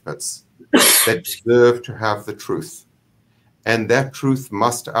Lithuanian death pits that deserve to have the truth. And that truth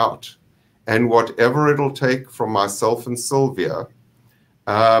must out. And whatever it'll take from myself and Silvia,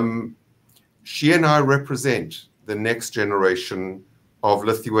 she and I represent the next generation of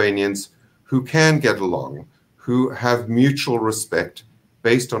Lithuanians who can get along, who have mutual respect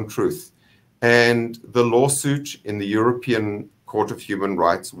based on truth. And the lawsuit in the European Court of Human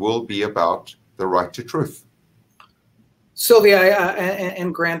Rights will be about the right to truth. Silvia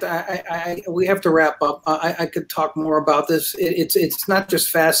and Grant, we have to wrap up. I could talk more about this. It's not just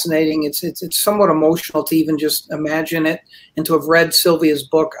fascinating. It's somewhat emotional to even just imagine it and to have read Silvia's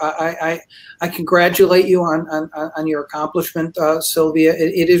book. I congratulate you on your accomplishment, Silvia.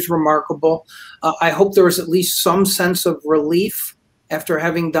 It is remarkable. I hope there is at least some sense of relief after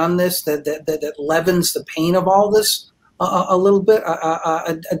having done this that leavens the pain of all this a little bit.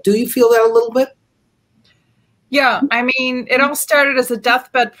 Do you feel that a little bit? Yeah, I mean, it all started as a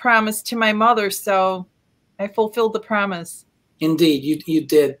deathbed promise to my mother, so I fulfilled the promise. Indeed, you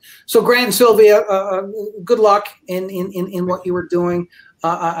did. So, Grant and Silvia, good luck in what you were doing.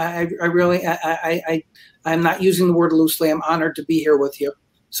 I'm not using the word loosely. I'm honored to be here with you.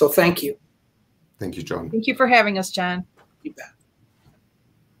 So, thank you. Thank you, John. Thank you for having us, John. You bet.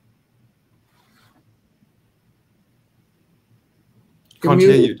 Can't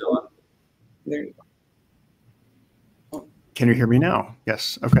hear you, Don. There you go. Can you hear me now?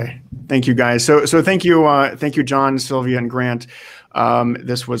 Yes. Okay. Thank you, guys. So thank you, John, Silvia, and Grant.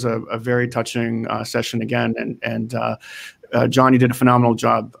 This was a very touching session again, and John, you did a phenomenal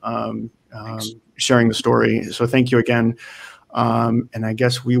job sharing the story. So thank you again. And I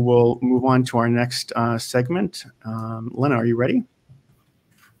guess we will move on to our next segment. Lena, are you ready?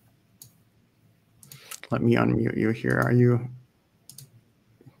 Let me unmute you here. Are you?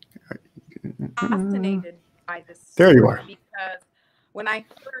 Fascinated by this story. There you are. Because when I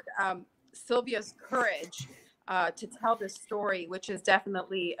heard Silvia's courage to tell this story, which is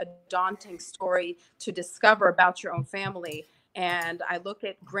definitely a daunting story to discover about your own family, and I look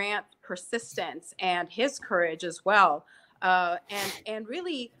at Grant's persistence and his courage as well, and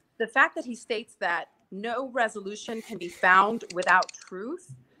really the fact that he states that no resolution can be found without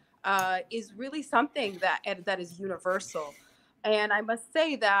truth is really something that is universal. And I must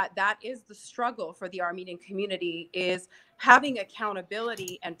say that that is the struggle for the Armenian community, is having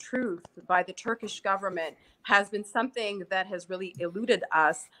accountability and truth by the Turkish government has been something that has really eluded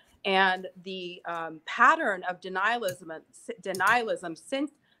us. And the pattern of denialism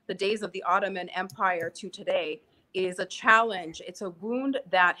since the days of the Ottoman Empire to today is a challenge. It's a wound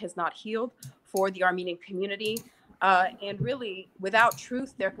that has not healed for the Armenian community. And really, without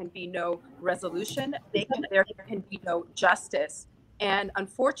truth, there can be no resolution. There can be no justice. And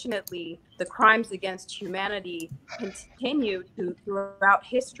unfortunately, the crimes against humanity continue throughout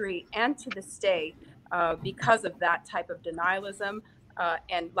history and to this day because of that type of denialism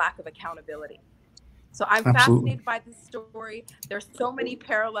and lack of accountability. So I'm Absolutely. fascinated by this story. There's so many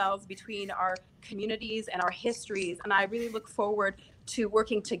parallels between our communities and our histories, and I really look forward to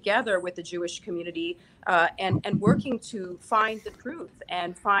working together with the Jewish community and working to find the truth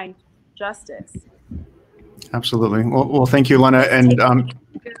and find justice. Absolutely. Well, thank you, Lena. And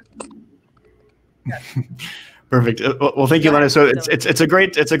perfect. Well, thank you, Lena. So it's a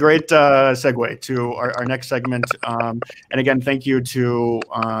great segue to our next segment. And again, thank you to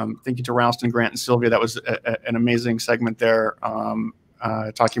Ralston, Grant, and Silvia. That was an amazing segment there,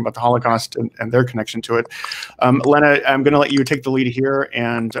 talking about the Holocaust and their connection to it. Lena, I'm going to let you take the lead here,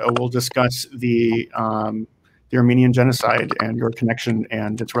 and we'll discuss the Armenian genocide and your connection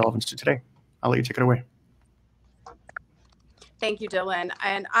and its relevance to today. I'll let you take it away. Thank you, Dylan.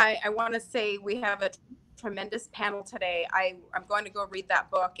 And I want to say we have a tremendous panel today. I'm going to go read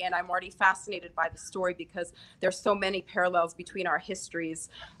that book, and I'm already fascinated by the story because there's so many parallels between our histories.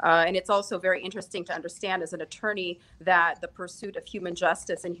 And it's also very interesting to understand as an attorney that the pursuit of human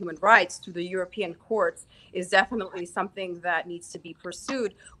justice and human rights through the European courts is definitely something that needs to be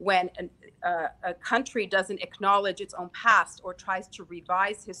pursued when a country doesn't acknowledge its own past or tries to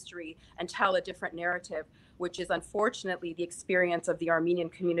revise history and tell a different narrative, which is unfortunately the experience of the Armenian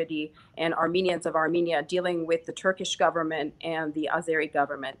community and Armenians of Armenia dealing with the Turkish government and the Azeri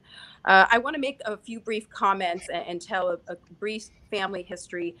government. I want to make a few brief comments and tell a brief family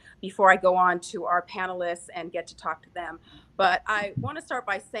history before I go on to our panelists and get to talk to them. But I want to start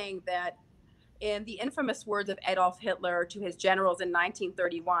by saying that in the infamous words of Adolf Hitler to his generals in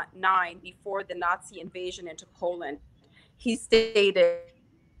 1939, before the Nazi invasion into Poland, he stated,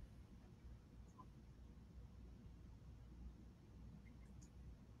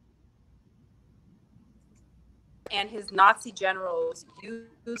 and his Nazi generals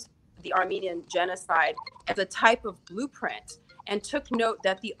used the Armenian genocide as a type of blueprint and took note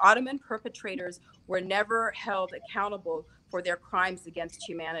that the Ottoman perpetrators were never held accountable for their crimes against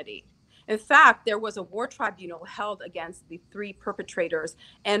humanity. In fact, there was a war tribunal held against the three perpetrators,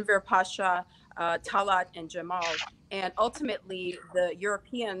 Enver Pasha, Talat, and Jamal. And ultimately, the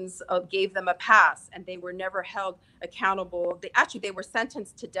Europeans gave them a pass, and they were never held accountable. They were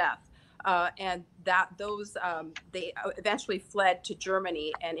sentenced to death. And they eventually fled to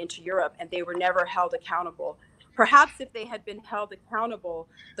Germany and into Europe, and they were never held accountable. Perhaps if they had been held accountable,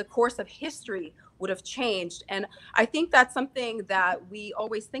 the course of history would have changed. And I think that's something that we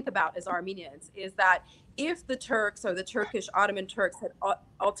always think about as Armenians, is that if the Turks or the Turkish Ottoman Turks had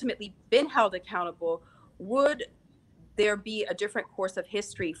ultimately been held accountable, would there be a different course of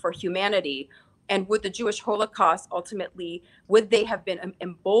history for humanity? And would the Jewish Holocaust ultimately, would they have been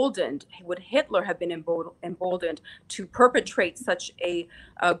emboldened? Would Hitler have been emboldened to perpetrate such a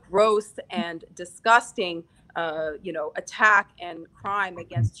gross and disgusting attack and crime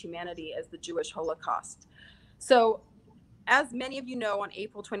against humanity as the Jewish Holocaust? So, as many of you know, on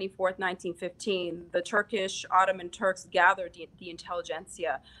April 24th, 1915, the Turkish Ottoman Turks gathered the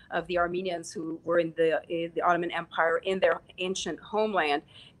intelligentsia of the Armenians who were in the Ottoman Empire in their ancient homeland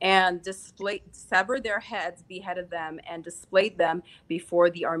and severed their heads, beheaded them, and displayed them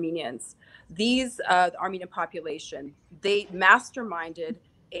before the Armenians. The Armenian population, they masterminded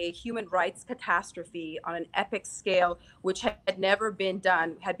a human rights catastrophe on an epic scale, which had never been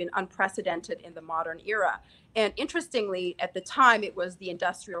done, had been unprecedented in the modern era. And interestingly, at the time, it was the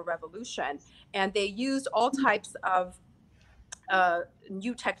Industrial Revolution, and they used all types of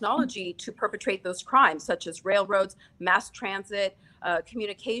new technology to perpetrate those crimes, such as railroads, mass transit,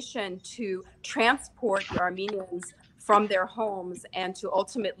 communication, to transport the Armenians from their homes and to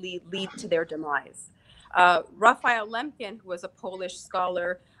ultimately lead to their demise. Raphael Lemkin, who was a Polish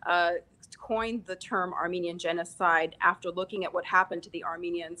scholar, coined the term Armenian genocide after looking at what happened to the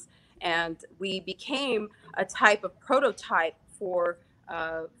Armenians, and we became a type of prototype for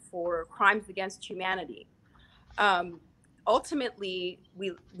crimes against humanity. Ultimately,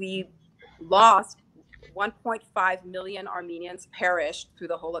 we lost 1.5 million Armenians perished through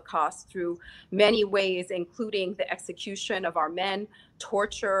the Holocaust through many ways, including the execution of our men,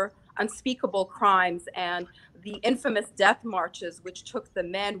 torture, unspeakable crimes, and the infamous death marches, which took the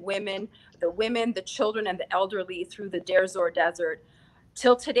men, the children, and the elderly through the Deir Zor Desert.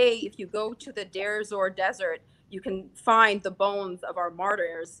 Till today, if you go to the Deir Zor Desert, you can find the bones of our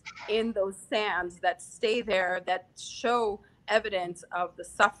martyrs in those sands that stay there, that show evidence of the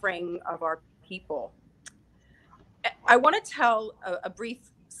suffering of our people. I want to tell a brief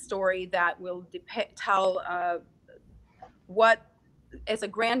story that will tell what, as a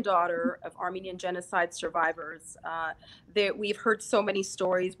granddaughter of Armenian genocide survivors, we've heard so many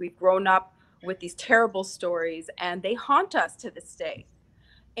stories. We've grown up with these terrible stories, and they haunt us to this day.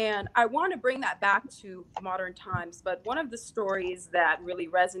 And I want to bring that back to modern times. But one of the stories that really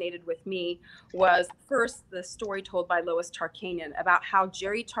resonated with me was first the story told by Lois Tarkanian about how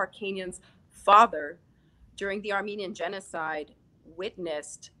Jerry Tarkanian's father, during the Armenian genocide,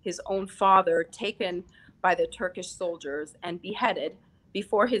 witnessed his own father taken by the Turkish soldiers and beheaded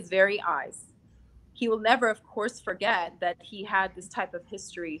before his very eyes. He will never, of course, forget that he had this type of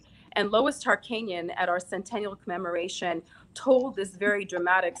history. And Lois Tarkanian, at our centennial commemoration, told this very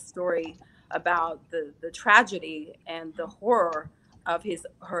dramatic story about the tragedy and the horror of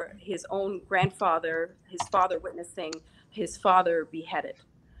his own grandfather, his father witnessing his father beheaded.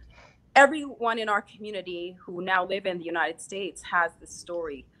 Everyone in our community who now live in the United States has this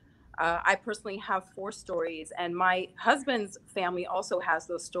story. I personally have 4 stories, and my husband's family also has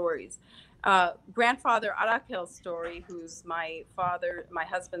those stories. Grandfather Arakel's story, who's my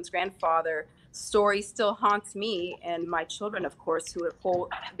husband's grandfather, story still haunts me and my children, of course, who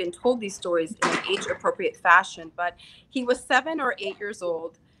have been told these stories in an age-appropriate fashion. But he was 7 or 8 years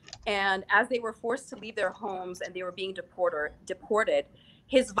old, and as they were forced to leave their homes and they were being deported,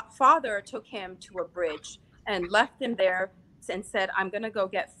 his father took him to a bridge and left him there and said, "I'm going to go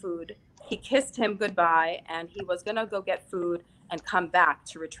get food." He kissed him goodbye, and he was going to go get food and come back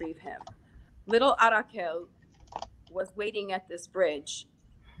to retrieve him. Little Arakel was waiting at this bridge,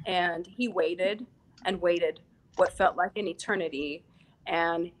 and he waited and waited what felt like an eternity,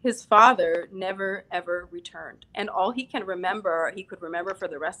 and his father never ever returned. And all he could remember for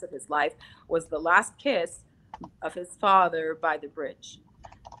the rest of his life was the last kiss of his father by the bridge.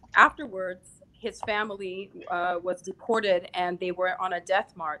 Afterwards, his family was deported, and they were on a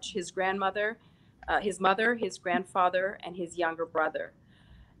death march. His grandmother, his mother, his grandfather, and his younger brother.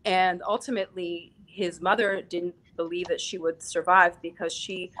 And ultimately, his mother didn't believe that she would survive because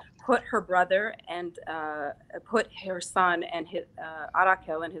she put her brother and put her son and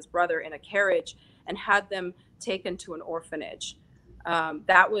Arakel and his brother in a carriage and had them taken to an orphanage.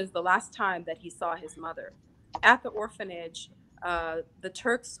 That was the last time that he saw his mother. At the orphanage, the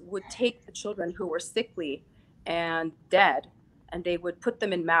Turks would take the children who were sickly and dead, and they would put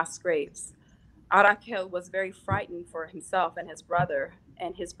them in mass graves. Arakel was very frightened for himself and his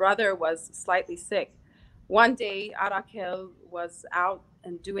brother was slightly sick. One day, Arakel was out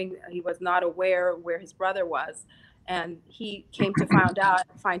and he was not aware where his brother was, and he came to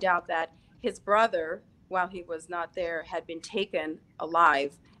find out that his brother, while he was not there, had been taken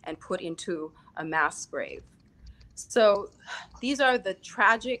alive and put into a mass grave. So these are the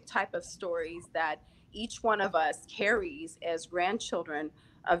tragic type of stories that each one of us carries as grandchildren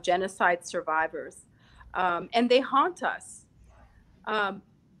of genocide survivors, and they haunt us.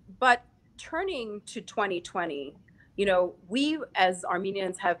 But turning to 2020, we as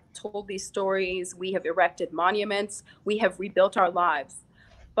Armenians have told these stories, we have erected monuments, we have rebuilt our lives.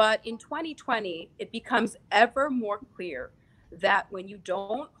 But in 2020, it becomes ever more clear that when you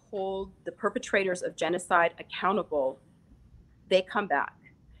don't hold the perpetrators of genocide accountable, they come back.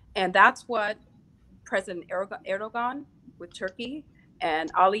 And that's what President Erdogan with Turkey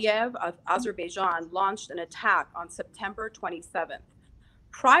and Aliyev of Azerbaijan launched an attack on September 27th.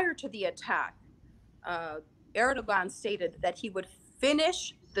 Prior to the attack, Erdogan stated that he would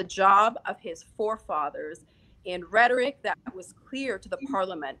finish the job of his forefathers in rhetoric that was clear to the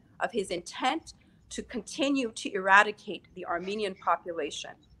parliament of his intent to continue to eradicate the Armenian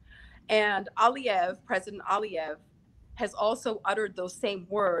population. And President Aliyev, has also uttered those same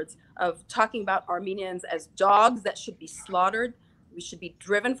words of talking about Armenians as dogs that should be slaughtered. We should be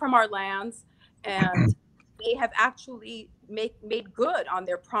driven from our lands. And they have actually made good on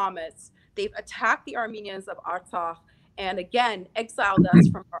their promise. They've attacked the Armenians of Artsakh and again exiled us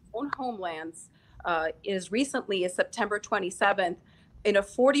from our own homelands as recently as September 27th in a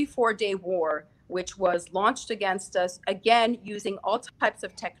 44-day war, which was launched against us, again, using all types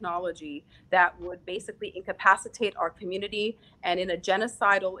of technology that would basically incapacitate our community and in a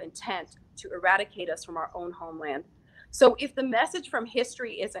genocidal intent to eradicate us from our own homeland. So if the message from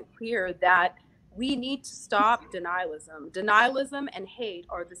history isn't clear that we need to stop denialism, denialism and hate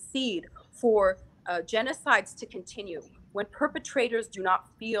are the seed for genocides to continue. When perpetrators do not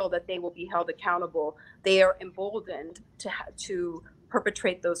feel that they will be held accountable, they are emboldened to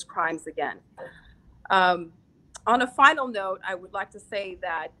perpetrate those crimes again. On a final note, I would like to say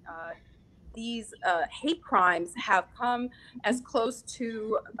that these hate crimes have come as close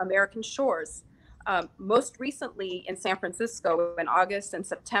to American shores. Most recently in San Francisco in August and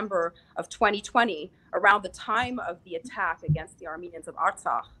September of 2020, around the time of the attack against the Armenians of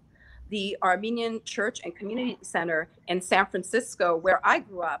Artsakh, the Armenian Church and Community Center in San Francisco, where I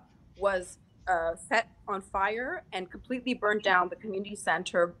grew up, was set on fire and completely burned down the community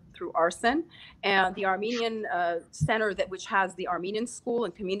center through arson. And the Armenian center, which has the Armenian school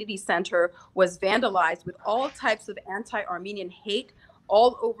and community center, was vandalized with all types of anti-Armenian hate,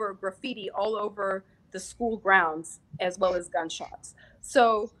 all over graffiti, all over the school grounds, as well as gunshots.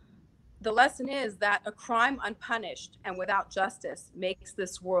 So the lesson is that a crime unpunished and without justice makes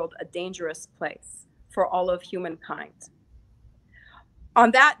this world a dangerous place for all of humankind.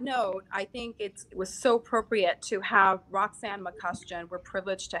 On that note, I think it was so appropriate to have Roxanne Makasdjian. We're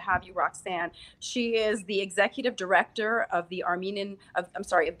privileged to have you, Roxanne. She is the executive director of the of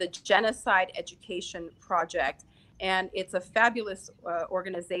the Genocide Education Project. And it's a fabulous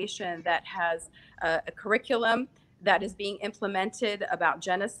organization that has a curriculum that is being implemented about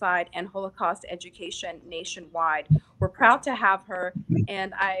genocide and Holocaust education nationwide. We're proud to have her.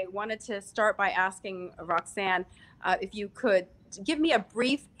 And I wanted to start by asking Roxanne if you could give me a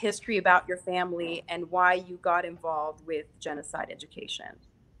brief history about your family and why you got involved with genocide education.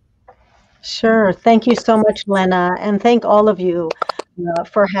 Sure. Thank you so much, Lena. And thank all of you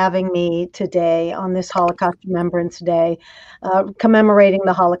for having me today on this Holocaust Remembrance Day. Commemorating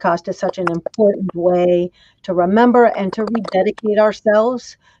the Holocaust is such an important way to remember and to rededicate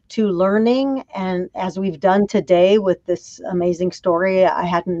ourselves to learning. And as we've done today with this amazing story I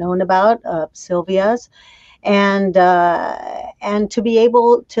hadn't known about, Silvia's, and to be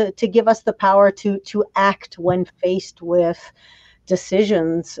able to give us the power to act when faced with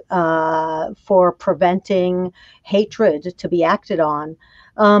decisions for preventing hatred to be acted on.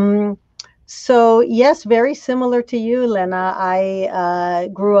 So yes, very similar to you, Lena. I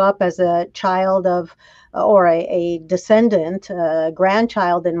grew up as a child of, or a descendant,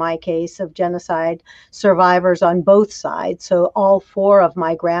 grandchild in my case, of genocide survivors on both sides. So all four of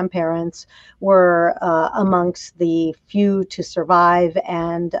my grandparents were amongst the few to survive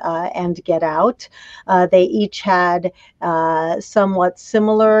and get out. They each had somewhat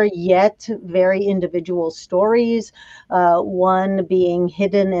similar yet very individual stories. One being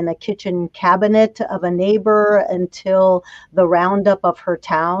hidden in a kitchen cabinet of a neighbor until the roundup of her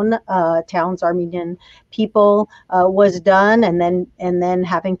town's Armenian people was done, and then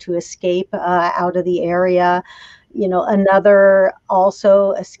having to escape out of the area. You know, another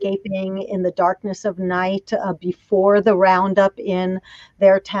also escaping in the darkness of night before the roundup in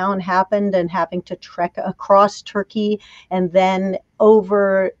their town happened, and having to trek across Turkey and then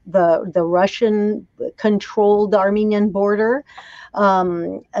over the Russian-controlled Armenian border.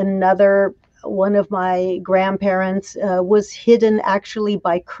 Another one of my grandparents was hidden actually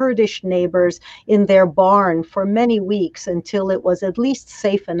by Kurdish neighbors in their barn for many weeks until it was at least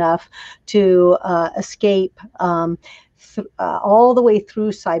safe enough to escape all the way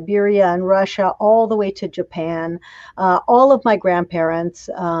through Siberia and Russia, all the way to Japan. All of my grandparents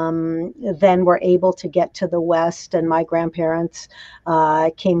then were able to get to the West, and my grandparents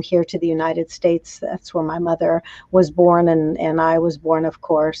came here to the United States. That's where my mother was born, and I was born, of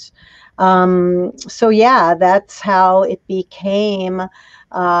course. So yeah, that's how it became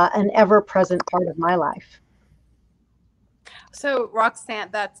an ever-present part of my life. So Roxanne,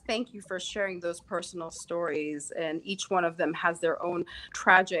 thank you for sharing those personal stories, and each one of them has their own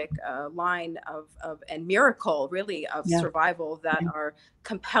tragic line of and miracle, really, of survival that are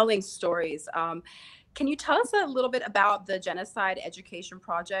compelling stories. Can you tell us a little bit about the Genocide Education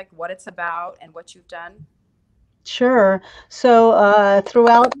Project, what it's about, and what you've done? Sure. So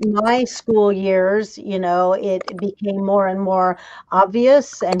throughout my school years, you know, it became more and more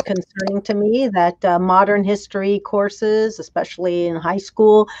obvious and concerning to me that modern history courses, especially in high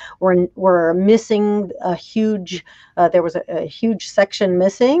school, were missing a huge. There was a huge section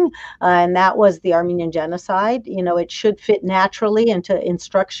missing, and that was the Armenian genocide. You know, it should fit naturally into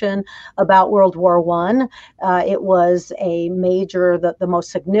instruction about World War I. It was a major, the most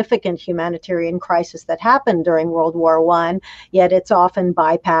significant humanitarian crisis that happened during World War I, yet it's often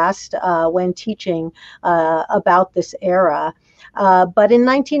bypassed when teaching about this era. But in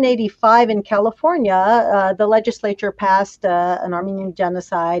 1985 in California, the legislature passed an Armenian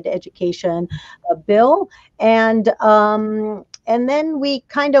genocide education bill, and then we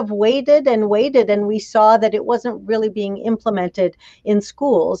kind of waited, and we saw that it wasn't really being implemented in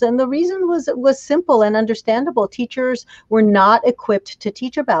schools. And the reason was simple and understandable. Teachers were not equipped to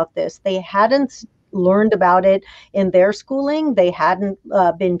teach about this. They hadn't learned about it in their schooling. They hadn't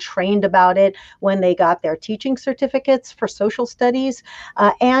been trained about it when they got their teaching certificates for social studies.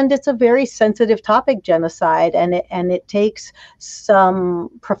 And it's a very sensitive topic, genocide, and it takes some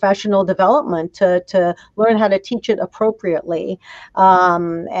professional development to learn how to teach it appropriately,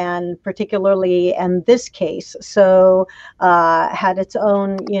 and particularly in this case. So had its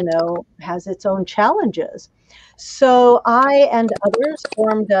own, has its own challenges. So I and others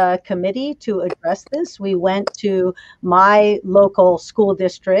formed a committee to address this. We went to my local school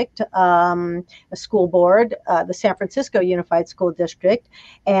district, a school board, the San Francisco Unified School District,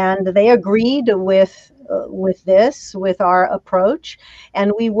 and they agreed with our approach,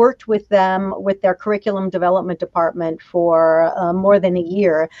 and we worked with them, with their curriculum development department, for more than a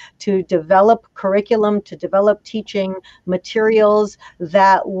year to develop curriculum, to develop teaching materials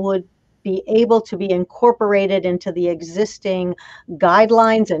that would be able to be incorporated into the existing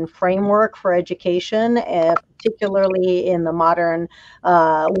guidelines and framework for education, particularly in the modern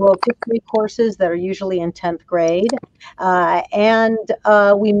world history courses that are usually in 10th grade. And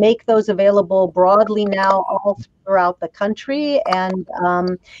we make those available broadly now all throughout the country. And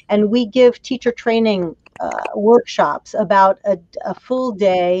we give teacher training workshops, about a full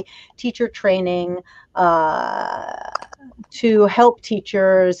day teacher training to help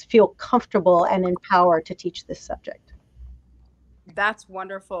teachers feel comfortable and empowered to teach this subject. That's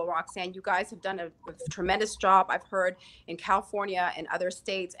wonderful, Roxanne. You guys have done a tremendous job, I've heard, in California and other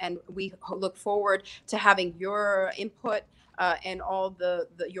states, and we look forward to having your input and all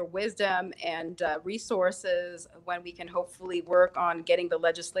your wisdom and resources when we can hopefully work on getting the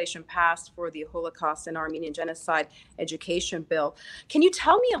legislation passed for the Holocaust and Armenian Genocide Education Bill. Can you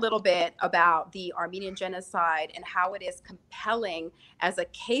tell me a little bit about the Armenian Genocide and how it is compelling as a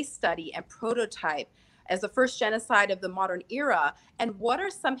case study and prototype as the first genocide of the modern era? And what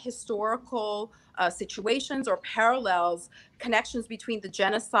are some historical situations or parallels, connections between the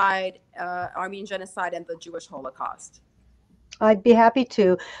genocide, Armenian genocide, and the Jewish Holocaust? I'd be happy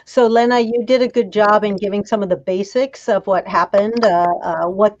to. So, Lena, you did a good job in giving some of the basics of what happened,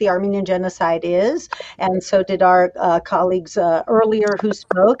 what the Armenian Genocide is, and so did our colleagues earlier who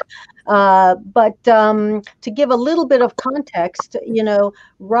spoke. But to give a little bit of context,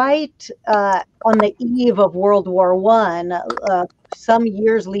 right on the eve of World War I, some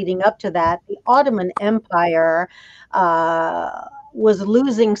years leading up to that, the Ottoman Empire was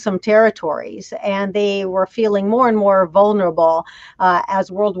losing some territories, and they were feeling more and more vulnerable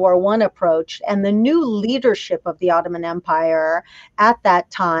as World War I approached. And the new leadership of the Ottoman Empire at that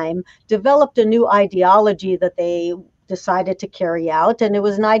time developed a new ideology that they decided to carry out, and it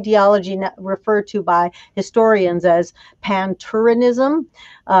was an ideology referred to by historians as pan-Turanism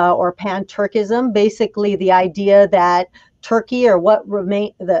or pan-Turkism, basically the idea that Turkey, or what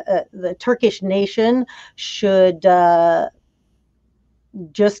remain the Turkish nation, should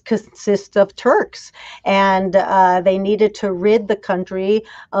just consist of Turks, and they needed to rid the country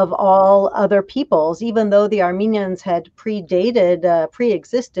of all other peoples. Even though the Armenians had pre-existed,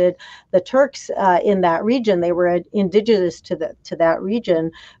 the Turks in that region, they were indigenous to that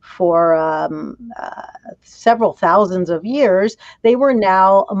region for several thousands of years. They were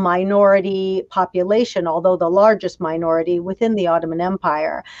now a minority population, although the largest minority within the Ottoman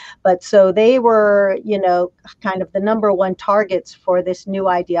Empire. But so they were, kind of the number one targets for this new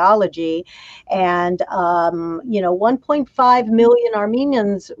ideology, and 1.5 million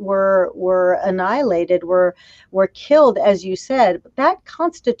Armenians were annihilated, were killed, as you said. But that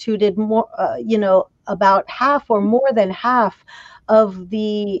constituted more, about half or more than half of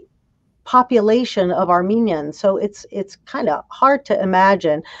the population of Armenians. So it's kind of hard to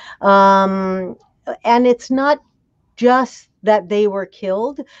imagine, and it's not just that they were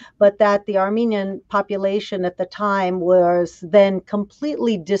killed, but that the Armenian population at the time was then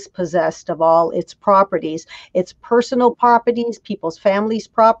completely dispossessed of all its properties, its personal properties, people's families'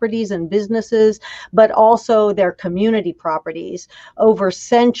 properties and businesses, but also their community properties. Over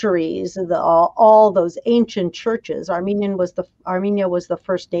centuries, all those ancient churches, Armenia was the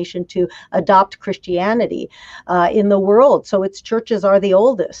first nation to adopt Christianity in the world. So its churches are the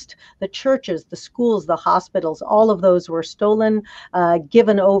oldest. The churches, the schools, the hospitals, all of those were stolen,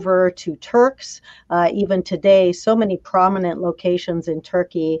 given over to Turks. Even today, so many prominent locations in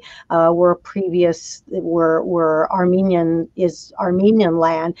Turkey were Armenian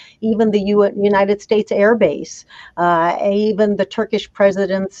land. Even the United States Air Base, even the Turkish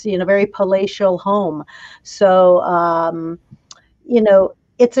president's very palatial home. So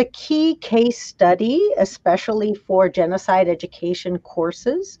it's a key case study, especially for genocide education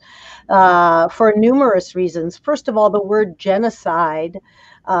courses, for numerous reasons. First of all, the word genocide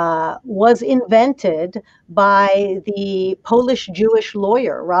was invented by the Polish Jewish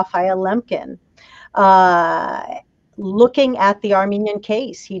lawyer Raphael Lemkin. Looking at the Armenian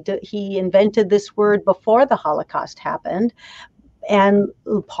case, he invented this word before the Holocaust happened, and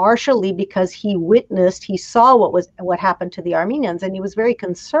partially because he saw what happened to the Armenians, and he was very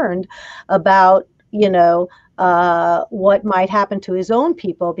concerned about, what might happen to his own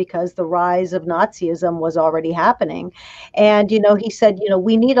people, because the rise of Nazism was already happening. And, he said,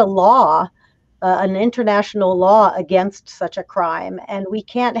 we need a law, an international law against such a crime, and we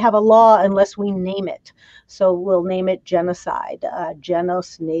can't have a law unless we name it. So we'll name it genocide,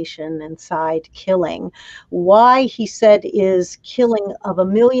 genos, nation, and side, killing. Why, he said, is killing of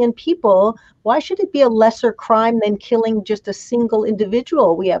 1 million people, why should it be a lesser crime than killing just a single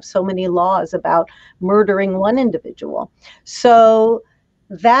individual? We have so many laws about murdering one individual. So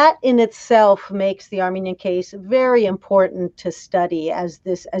that in itself makes the Armenian case very important to study as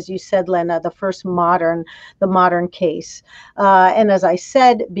you said, Lena, the modern case. And as I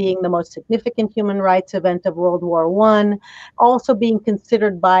said, being the most significant human rights event of World War I, also being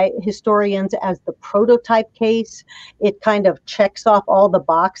considered by historians as the prototype case. It kind of checks off all the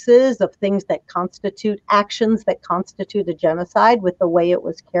boxes of things that actions that constitute a genocide with the way it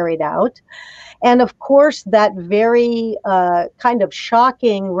was carried out. And of course, that very kind of shocking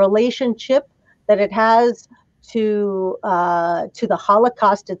relationship that it has to the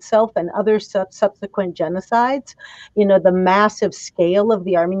Holocaust itself and other subsequent genocides, the massive scale of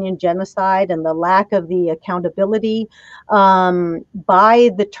the Armenian genocide and the lack of the accountability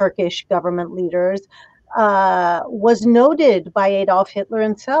by the Turkish government leaders was noted by Adolf Hitler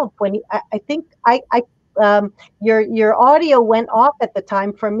himself when your audio went off at the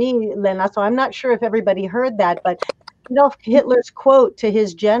time for me, Lena, so I'm not sure if everybody heard that, but Adolf Hitler's quote to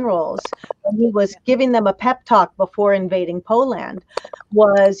his generals when he was giving them a pep talk before invading Poland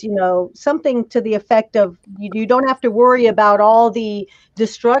was, something to the effect of, you don't have to worry about all the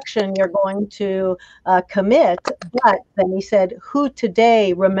destruction you're going to commit, but then he said, who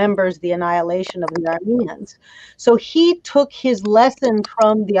today remembers the annihilation of the Armenians? So he took his lesson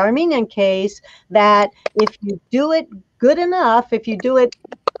from the Armenian case that if you do it good enough, if you do it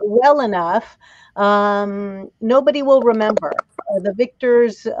well enough, nobody will remember. The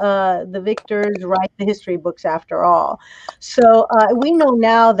victors write the history books after all. So we know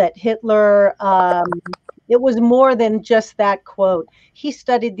now that Hitler, it was more than just that quote. He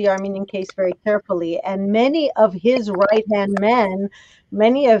studied the Armenian case very carefully, and many of his right-hand men,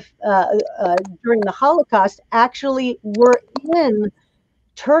 during the Holocaust, actually were in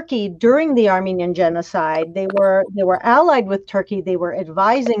Turkey during the Armenian genocide. They were allied with Turkey. They were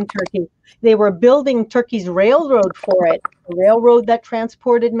advising Turkey. They were building Turkey's railroad for it, a railroad that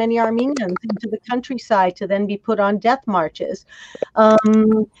transported many Armenians into the countryside to then be put on death marches.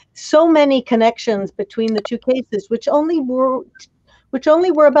 So many connections between the two cases, which only were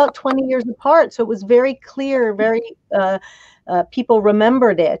about 20 years apart. So it was very clear, people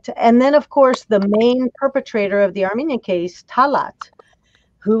remembered it. And then, of course, the main perpetrator of the Armenian case, Talat,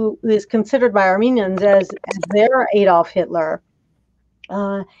 who is considered by Armenians as their Adolf Hitler.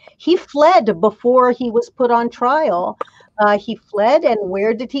 He fled before he was put on trial. He fled, and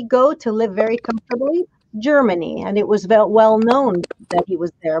where did he go to live very comfortably? Germany, and it was well known that he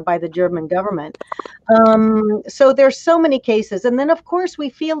was there by the German government. So there's so many cases. And then, of course,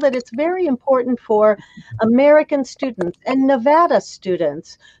 we feel that it's very important for American students and Nevada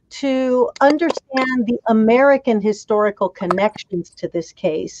students to understand the American historical connections to this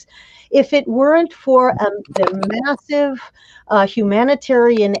case. If it weren't for the massive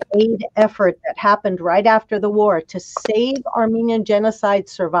humanitarian aid effort that happened right after the war to save Armenian genocide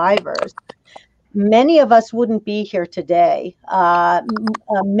survivors, many of us wouldn't be here today.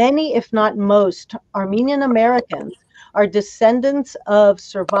 Many, if not most, Armenian Americans are descendants of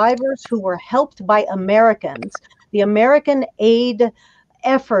survivors who were helped by Americans. The American aid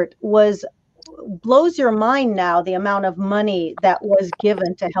effort blows your mind now, the amount of money that was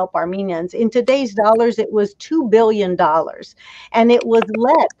given to help Armenians. In today's dollars, it was $2 billion. And it was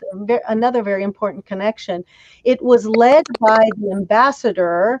led, another very important connection, it was led by the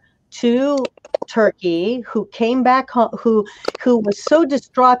ambassador to Turkey, who came back home, who was so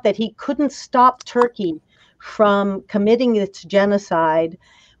distraught that he couldn't stop Turkey from committing its genocide.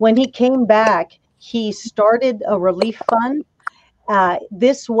 When he came back, he started a relief fund.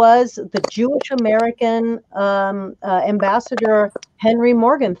 This was the Jewish American ambassador Henry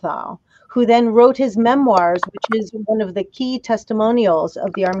Morgenthau, who then wrote his memoirs, which is one of the key testimonials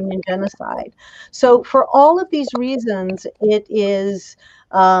of the Armenian genocide. So for all of these reasons, it is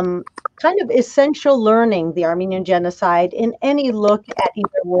kind of essential learning, the Armenian genocide, in any look at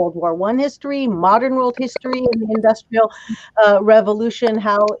either World War I history, modern world history, and the Industrial Revolution,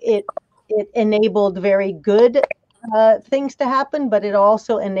 how it enabled very good things to happen, but it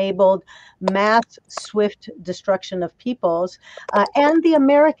also enabled mass, swift destruction of peoples, and the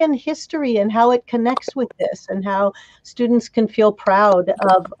American history and how it connects with this, and how students can feel proud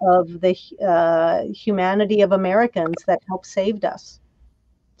of the humanity of Americans that helped save us.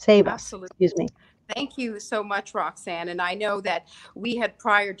 Absolutely. Excuse me. Thank you so much, Roxanne. And I know that we had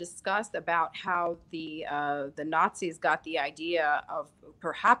prior discussed about how the Nazis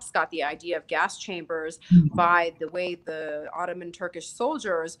perhaps got the idea of gas chambers by the way the Ottoman Turkish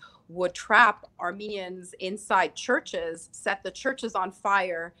soldiers would trap Armenians inside churches, set the churches on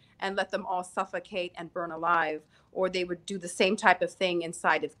fire, and let them all suffocate and burn alive. Or they would do the same type of thing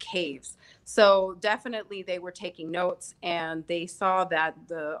inside of caves. So definitely they were taking notes, and they saw that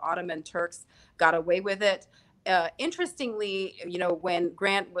the Ottoman Turks got away with it. Interestingly, you know, when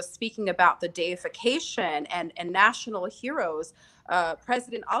Grant was speaking about the deification and national heroes,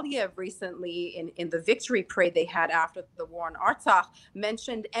 President Aliyev recently in the victory parade they had after the war in Artsakh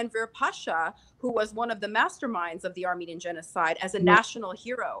mentioned Enver Pasha, who was one of the masterminds of the Armenian genocide, as a national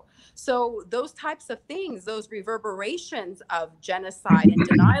hero. So those types of things, those reverberations of genocide and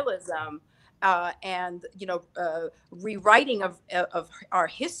denialism, and rewriting of our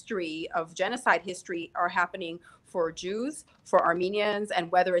history, of genocide history, are happening for Jews, for Armenians,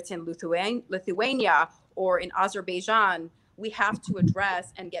 and whether it's in Lithuania or in Azerbaijan, we have to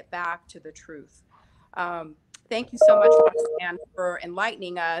address and get back to the truth. Thank you so much, Roxanne, for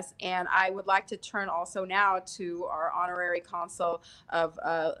enlightening us. And I would like to turn also now to our Honorary Consul of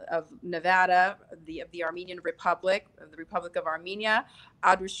Nevada, of the Armenian Republic, of the Republic of Armenia,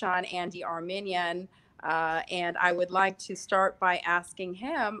 Adrushan Andy Armenian. And I would like to start by asking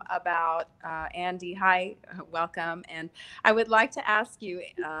him about, Andy, hi, welcome. And I would like to ask you,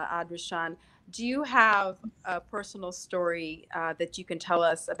 Adrushan, do you have a personal story that you can tell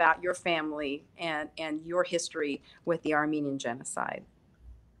us about your family and your history with the Armenian genocide?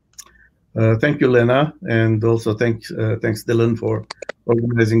 Thank you, Lena, and also thanks Dylan for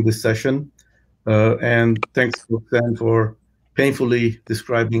organizing this session, and thanks Roxanne for painfully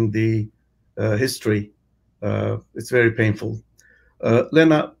describing the history. It's very painful.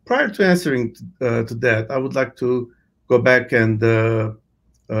 Lena, prior to answering to that, I would like to go back and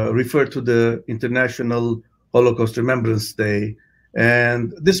refer to the International Holocaust Remembrance Day.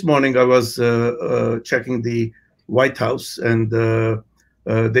 And this morning I was checking the White House, and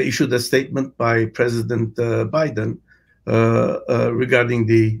they issued a statement by President Biden regarding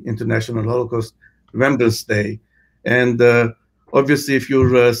the International Holocaust Remembrance Day. And obviously, if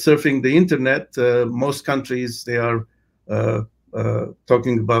you're surfing the internet, most countries, they are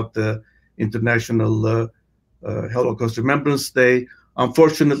talking about the International Holocaust Remembrance Day.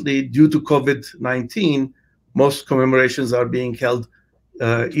 Unfortunately, due to COVID-19, most commemorations are being held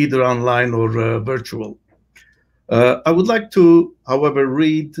either online or virtual. I would like to, however,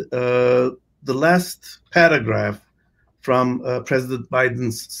 read the last paragraph from President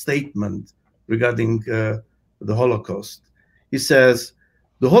Biden's statement regarding the Holocaust. He says,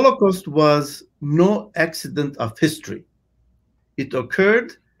 "The Holocaust was no accident of history. It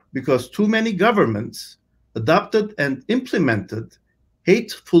occurred because too many governments adopted and implemented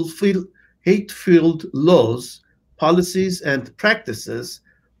hate-filled laws, policies, and practices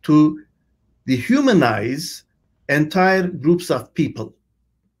to dehumanize entire groups of people,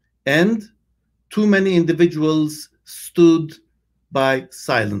 and too many individuals stood by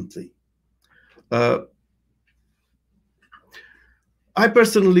silently." I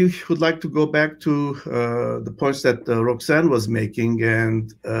personally would like to go back to the points that Roxanne was making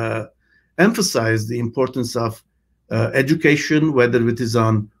and emphasize the importance of education, whether it is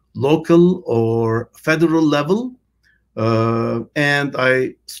on local or federal level. And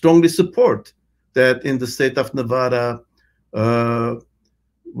I strongly support that in the state of Nevada,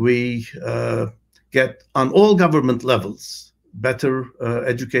 we get on all government levels better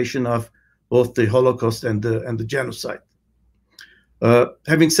education of both the Holocaust and the genocide.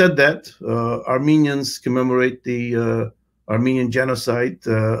 Having said that, Armenians commemorate the Armenian genocide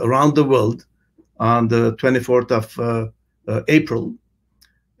around the world on the 24th of April,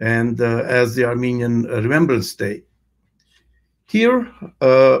 and as the Armenian Remembrance Day. Here,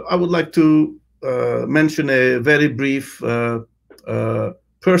 I would like to mention a very brief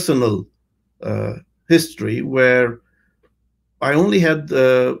personal history where I only had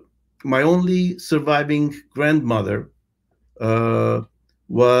my only surviving grandmother I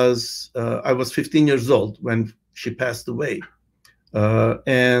was 15 years old when she passed away.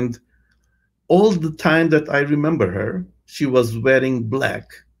 And all the time that I remember her, she was wearing black,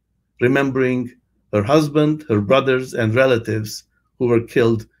 remembering her husband, her brothers, and relatives who were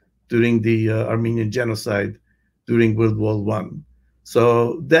killed during the Armenian genocide during World War I. So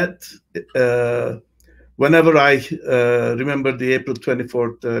that, whenever I remember the April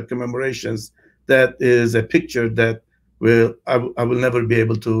 24th commemorations, that is a picture that I will never be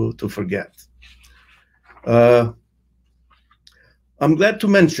able to forget. I'm glad to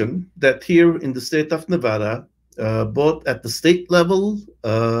mention that here in the state of Nevada, both at the state level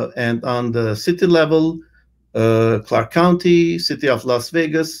and on the city level, Clark County, City of Las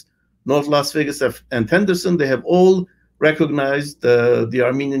Vegas, North Las Vegas, and Henderson, they have all recognized the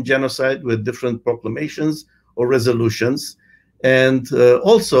Armenian genocide with different proclamations or resolutions. And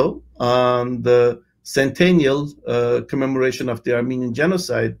also on the centennial commemoration of the Armenian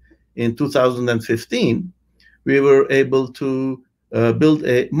genocide in 2015, we were able to build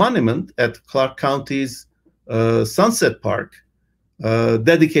a monument at Clark County's Sunset Park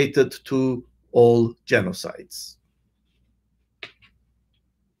dedicated to all genocides.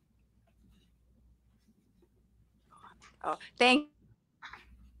 Oh, thank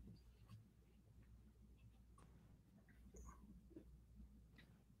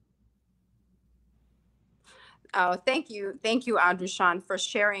thank you, Andrushan, for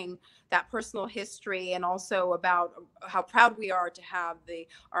sharing that personal history, and also about how proud we are to have the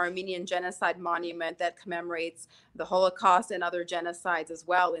Armenian Genocide Monument that commemorates the Holocaust and other genocides as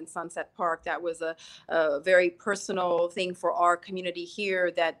well in Sunset Park. That was a very personal thing for our community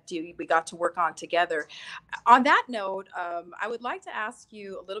here that we got to work on together. On that note, I would like to ask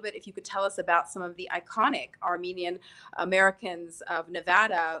you a little bit if you could tell us about some of the iconic Armenian Americans of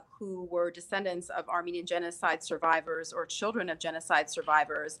Nevada who were descendants of Armenian genocide survivors or children of genocide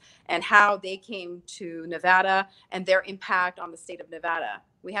survivors, and how they came to Nevada and their impact on the state of Nevada.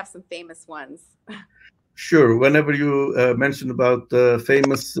 We have some famous ones. Sure. Whenever you mention about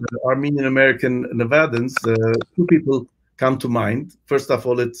famous Armenian American Nevadans, two people come to mind. First of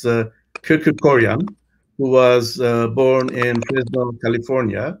all, it's Kirkorian, who was born in Fresno,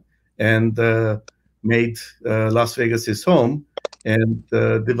 California, and made Las Vegas his home, and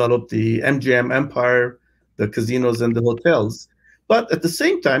developed the MGM empire, the casinos and the hotels. But at the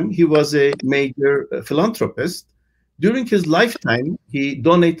same time, he was a major philanthropist. During his lifetime, he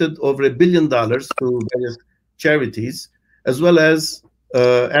donated over $1 billion to various charities, as well as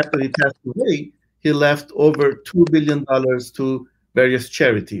after he passed away, he left over $2 billion to various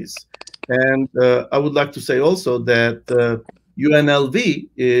charities. And I would like to say also that UNLV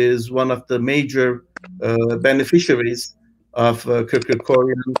is one of the major beneficiaries of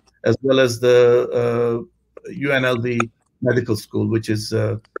Kirkorian, as well as the UNLV Medical School, which is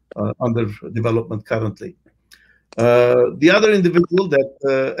under development currently. The other individual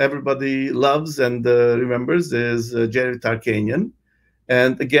that everybody loves and remembers is Jerry Tarkanian.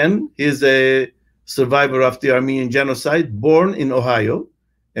 And again, he's a survivor of the Armenian genocide, born in Ohio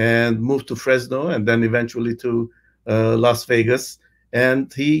and moved to Fresno and then eventually to Las Vegas.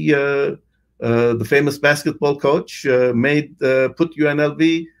 And he, the famous basketball coach, put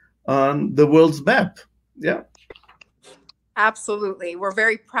UNLV on the world's map. Yeah. Absolutely. We're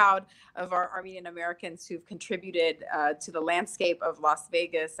very proud of our Armenian Americans who've contributed to the landscape of Las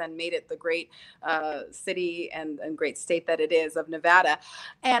Vegas and made it the great city and great state that it is of Nevada.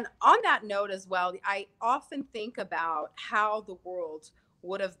 And on that note as well, I often think about how the world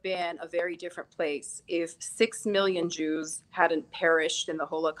would have been a very different place if 6 million Jews hadn't perished in the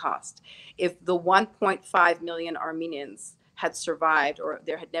Holocaust, if the 1.5 million Armenians had survived, or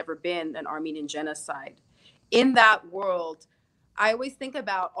there had never been an Armenian genocide. In that world, I always think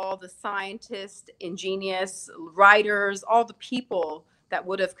about all the scientists, ingenious writers, all the people that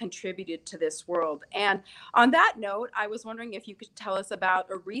would have contributed to this world. And on that note, I was wondering if you could tell us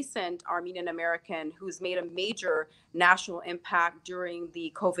about a recent Armenian American who's made a major national impact during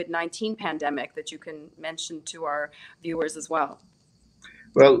the COVID-19 pandemic that you can mention to our viewers as well.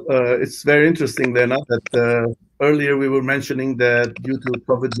 Well, it's very interesting, Lena, that earlier we were mentioning that due to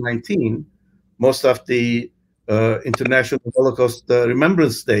COVID-19, most of the International Holocaust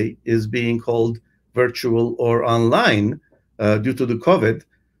Remembrance Day is being called virtual or online due to the COVID.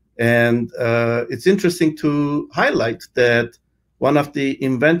 And it's interesting to highlight that one of the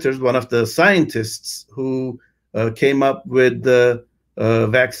inventors, one of the scientists who came up with the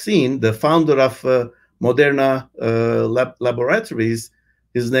vaccine, the founder of Moderna Laboratories,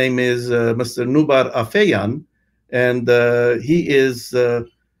 his name is Mr. Nubar Afeyan, and he is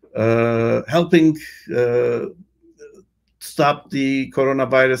helping stop the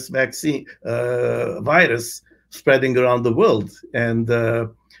coronavirus vaccine virus spreading around the world. And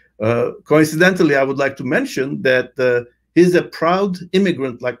Coincidentally, I would like to mention that he's a proud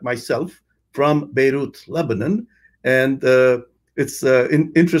immigrant like myself from Beirut, Lebanon. And it's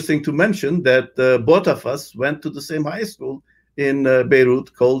interesting to mention that both of us went to the same high school in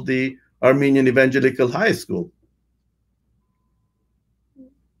Beirut called the Armenian Evangelical High School.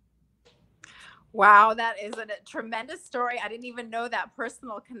 Wow, that is a tremendous story. I didn't even know that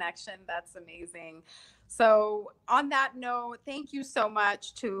personal connection. That's amazing. So on that note, thank you so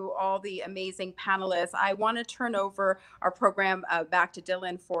much to all the amazing panelists. I want to turn over our program back to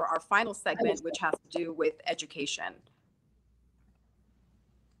Dylan for our final segment, which has to do with education.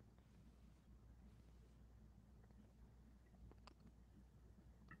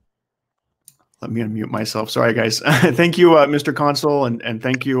 Let me unmute myself. Sorry, guys. Thank you, Mr. Consul, and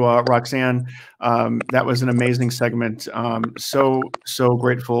thank you, Roxanne. That was an amazing segment. So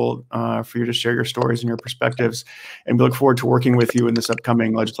grateful for you to share your stories and your perspectives, and we look forward to working with you in this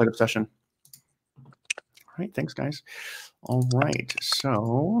upcoming legislative session. All right, thanks, guys. All right,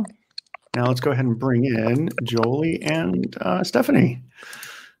 so now let's go ahead and bring in Jolie and Stephanie.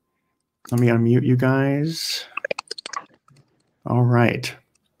 Let me unmute you guys. All right.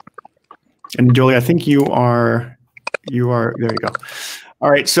 And Jolie, I think you are, there you go. All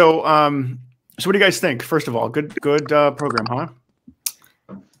right, so so what do you guys think? First of all, good program, huh?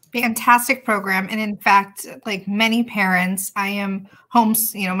 Fantastic program. And in fact, like many parents, I am home,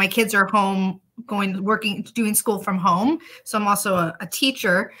 my kids are home working, doing school from home. So I'm also a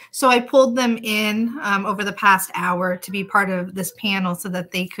teacher. So I pulled them in over the past hour to be part of this panel so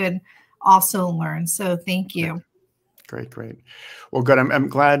that they could also learn. So thank you. Great. Well, good. I'm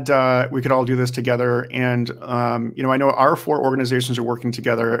glad we could all do this together. And, I know our 4 organizations are working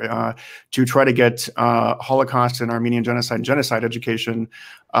together to try to get Holocaust and Armenian genocide and genocide education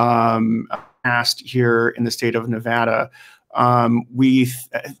passed here in the state of Nevada.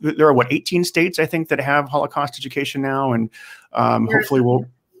 There are 18 states, I think, that have Holocaust education now. And hopefully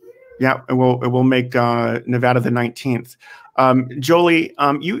it will make Nevada the 19th. Jolie,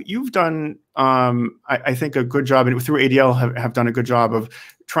 you've done, I think, a good job, and through ADL have done a good job of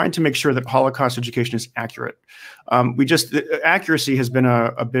trying to make sure that Holocaust education is accurate. Accuracy has been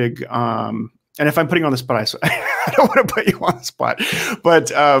a big, and if I'm putting you on the spot, I don't want to put you on the spot,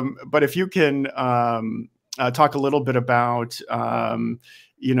 but if you can talk a little bit about,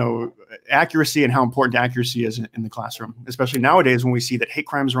 accuracy and how important accuracy is in the classroom, especially nowadays when we see that hate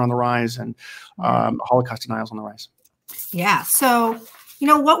crimes are on the rise and Holocaust denial is on the rise. Yeah. So,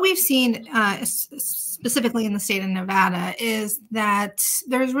 what we've seen specifically in the state of Nevada is that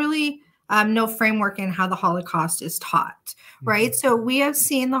there's really no framework in how the Holocaust is taught, right? So we have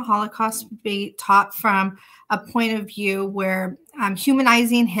seen the Holocaust be taught from a point of view where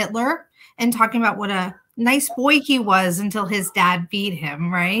humanizing Hitler and talking about what a nice boy he was until his dad beat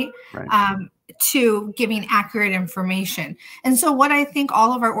him, right? To giving accurate information. And so what I think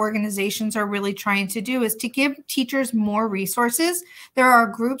all of our organizations are really trying to do is to give teachers more resources. There are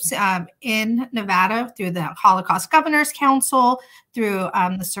groups in Nevada through the Holocaust Governors Council, through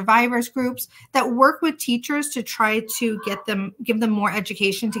the survivors groups that work with teachers to try to give them more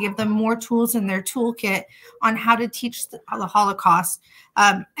education, to give them more tools in their toolkit on how to teach the Holocaust.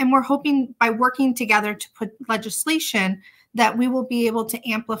 And we're hoping by working together to put legislation that we will be able to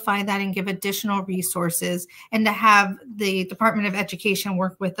amplify that and give additional resources, and to have the Department of Education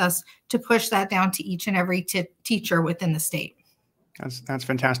work with us to push that down to each and every teacher within the state. That's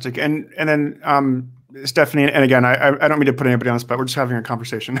fantastic. And then Stephanie, and again, I don't mean to put anybody on the spot. We're just having a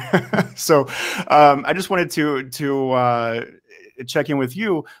conversation. So I just wanted to check in with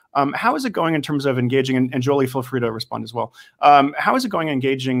you. How is it going in terms of engaging, and Jolie, feel free to respond as well. How is it going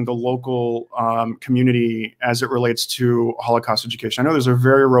engaging the local community as it relates to Holocaust education? I know there's a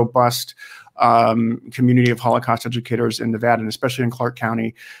very robust community of Holocaust educators in Nevada, and especially in Clark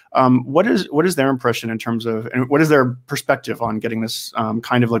County. What is their impression in terms of, and what is their perspective on getting this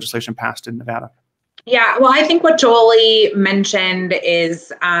kind of legislation passed in Nevada? Yeah, well, I think what Jolie mentioned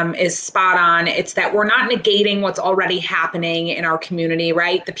is spot on. It's that we're not negating what's already happening in our community,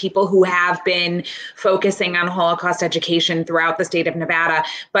 right? The people who have been focusing on Holocaust education throughout the state of Nevada.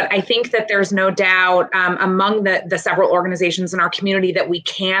 But I think that there's no doubt among the several organizations in our community that we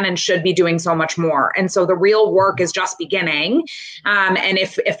can and should be doing so much more. And so the real work is just beginning. And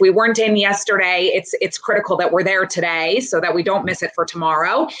if we weren't in yesterday, it's critical that we're there today so that we don't miss it for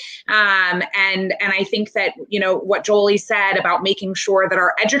tomorrow. And And I think that, what Jolie said about making sure that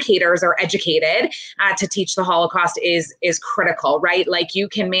our educators are educated to teach the Holocaust is critical, right? Like, you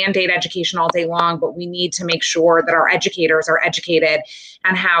can mandate education all day long, but we need to make sure that our educators are educated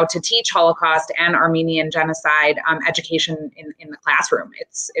on how to teach Holocaust and Armenian genocide education in the classroom.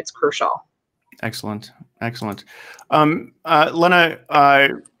 It's crucial. Excellent. Excellent. Lena,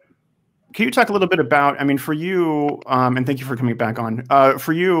 can you talk a little bit about, for you, and thank you for coming back on,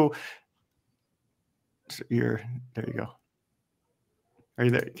 for you, there you go. Are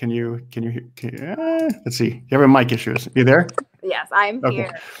you there? Can you let's see, you have a mic issues. You there? Yes, I'm okay.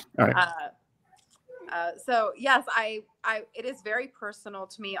 here. All right. So yes, it is very personal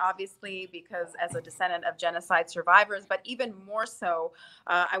to me, obviously, because as a descendant of genocide survivors, but even more so,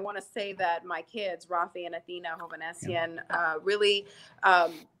 I want to say that my kids, Rafi and Athena Hovanessian, really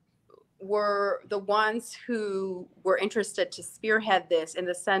were the ones who were interested to spearhead this, in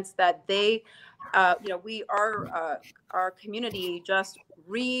the sense that they, our community just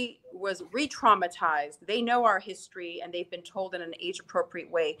was re-traumatized. They know our history, and they've been told in an age-appropriate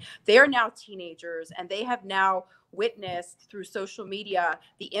way. They are now teenagers, and they have now witnessed through social media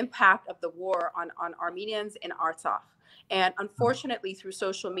the impact of the war on Armenians in Artsakh. And unfortunately, through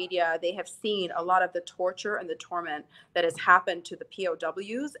social media, they have seen a lot of the torture and the torment that has happened to the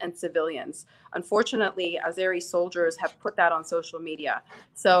POWs and civilians. Unfortunately, Azeri soldiers have put that on social media.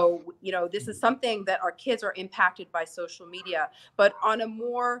 So, this is something that our kids are impacted by social media, but on a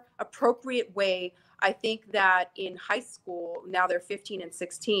more appropriate way. I think that in high school, now they're 15 and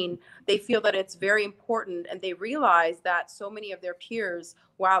 16, they feel that it's very important, and they realize that so many of their peers,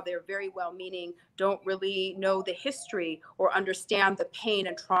 while they're very well-meaning, don't really know the history or understand the pain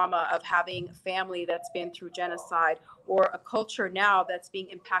and trauma of having a family that's been through genocide, or a culture now that's being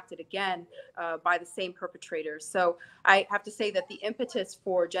impacted again by the same perpetrators. So I have to say that the impetus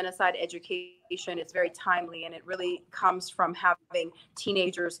for genocide education is very timely, and it really comes from having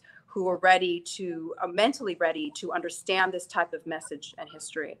teenagers who are mentally ready to understand this type of message and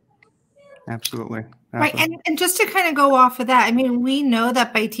history. Absolutely. Right. And just to kind of go off of that, we know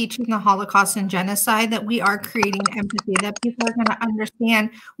that by teaching the Holocaust and genocide, that we are creating empathy, that people are going to understand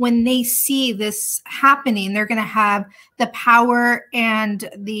when they see this happening, they're going to have the power and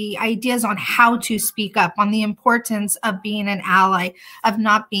the ideas on how to speak up, on the importance of being an ally, of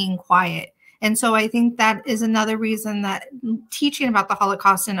not being quiet. And so I think that is another reason that teaching about the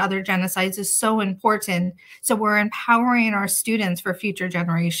Holocaust and other genocides is so important. So we're empowering our students for future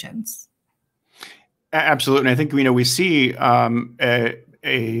generations. Absolutely. And I think, we see a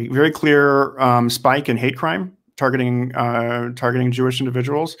very clear spike in hate crime targeting Jewish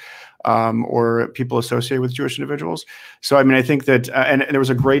individuals or people associated with Jewish individuals. So, I think that, and there was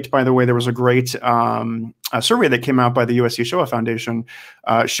a great survey that came out by the USC Shoah Foundation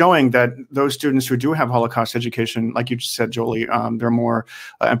showing that those students who do have Holocaust education, like you just said, Jolie, they're more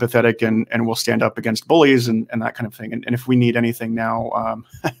empathetic and will stand up against bullies and that kind of thing. And if we need anything now,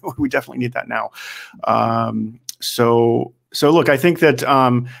 we definitely need that now. So look, I think that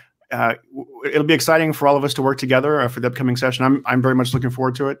it'll be exciting for all of us to work together for the upcoming session. I'm very much looking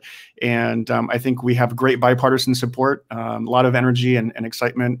forward to it. And I think we have great bipartisan support, a lot of energy and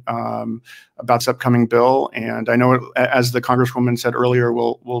excitement about this upcoming bill. And I know, as the Congresswoman said earlier,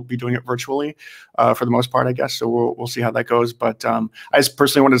 we'll be doing it virtually for the most part, I guess. So we'll see how that goes. But I just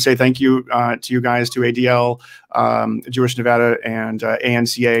personally wanted to say thank you to you guys, to ADL, Jewish Nevada, and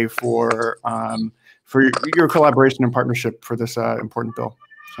ANCA for your collaboration and partnership for this important bill.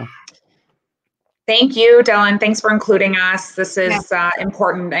 So. Thank you, Dylan. Thanks for including us. This is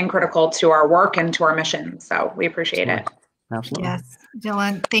important and critical to our work and to our mission. So we appreciate it. Absolutely. Yes,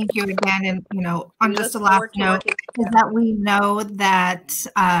 Dylan, thank you again. And, on just a last note, is that we know that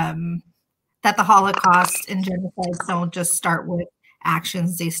that the Holocaust and genocide don't just start with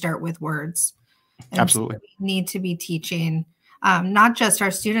actions, they start with words. And absolutely. So we need to be teaching not just our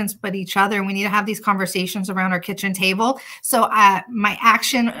students, but each other. And we need to have these conversations around our kitchen table. So my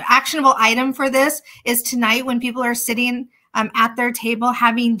actionable item for this is tonight, when people are sitting at their table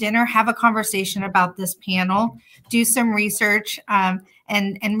having dinner, have a conversation about this panel, do some research,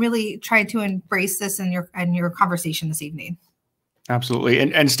 and really try to embrace this in your conversation this evening. Absolutely.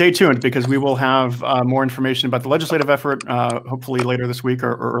 And stay tuned, because we will have more information about the legislative effort, hopefully later this week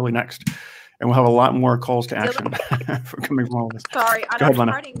or early next. And we'll have a lot more calls to action coming from all of this. Sorry, on a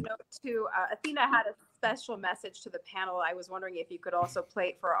parting note too, Athena had a special message to the panel. I was wondering if you could also play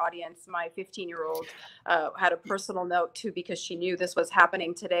it for our audience. My 15-year-old had a personal note too, because she knew this was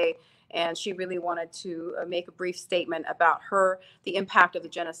happening today, and she really wanted to make a brief statement about the impact of the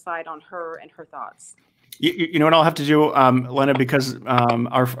genocide on her and her thoughts. You know what I'll have to do, Lena, because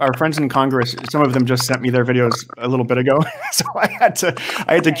our friends in Congress, some of them just sent me their videos a little bit ago, so I had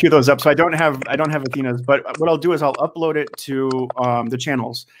to queue those up. So I don't have Athena's, but what I'll do is I'll upload it to the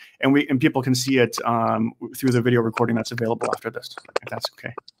channels, and people can see it through the video recording that's available after this, if that's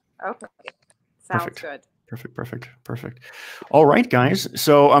okay. Okay, sounds Perfect. good. Perfect. All right, guys.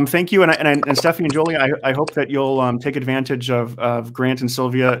 So thank you, and Stephanie and Julie, I hope that you'll take advantage of Grant and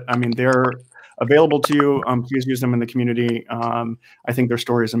Silvia. I mean, they're available to you. Please use them in the community. I think their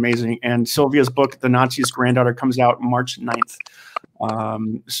story is amazing. And Silvia's book, The Nazi's Granddaughter, comes out March 9th.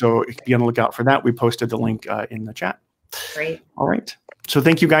 So be on the lookout for that. We posted the link in the chat. Great. All right. So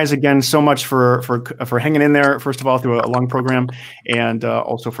thank you guys again so much for hanging in there, first of all, through a long program, and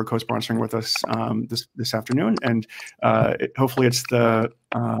also for co-sponsoring with us this afternoon. And hopefully it's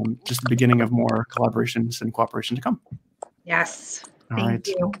just the beginning of more collaborations and cooperation to come. Yes. All right. Thank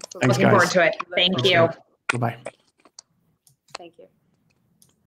you. Thanks, Looking guys. forward to it. Thank you. Bye-bye. Thank you.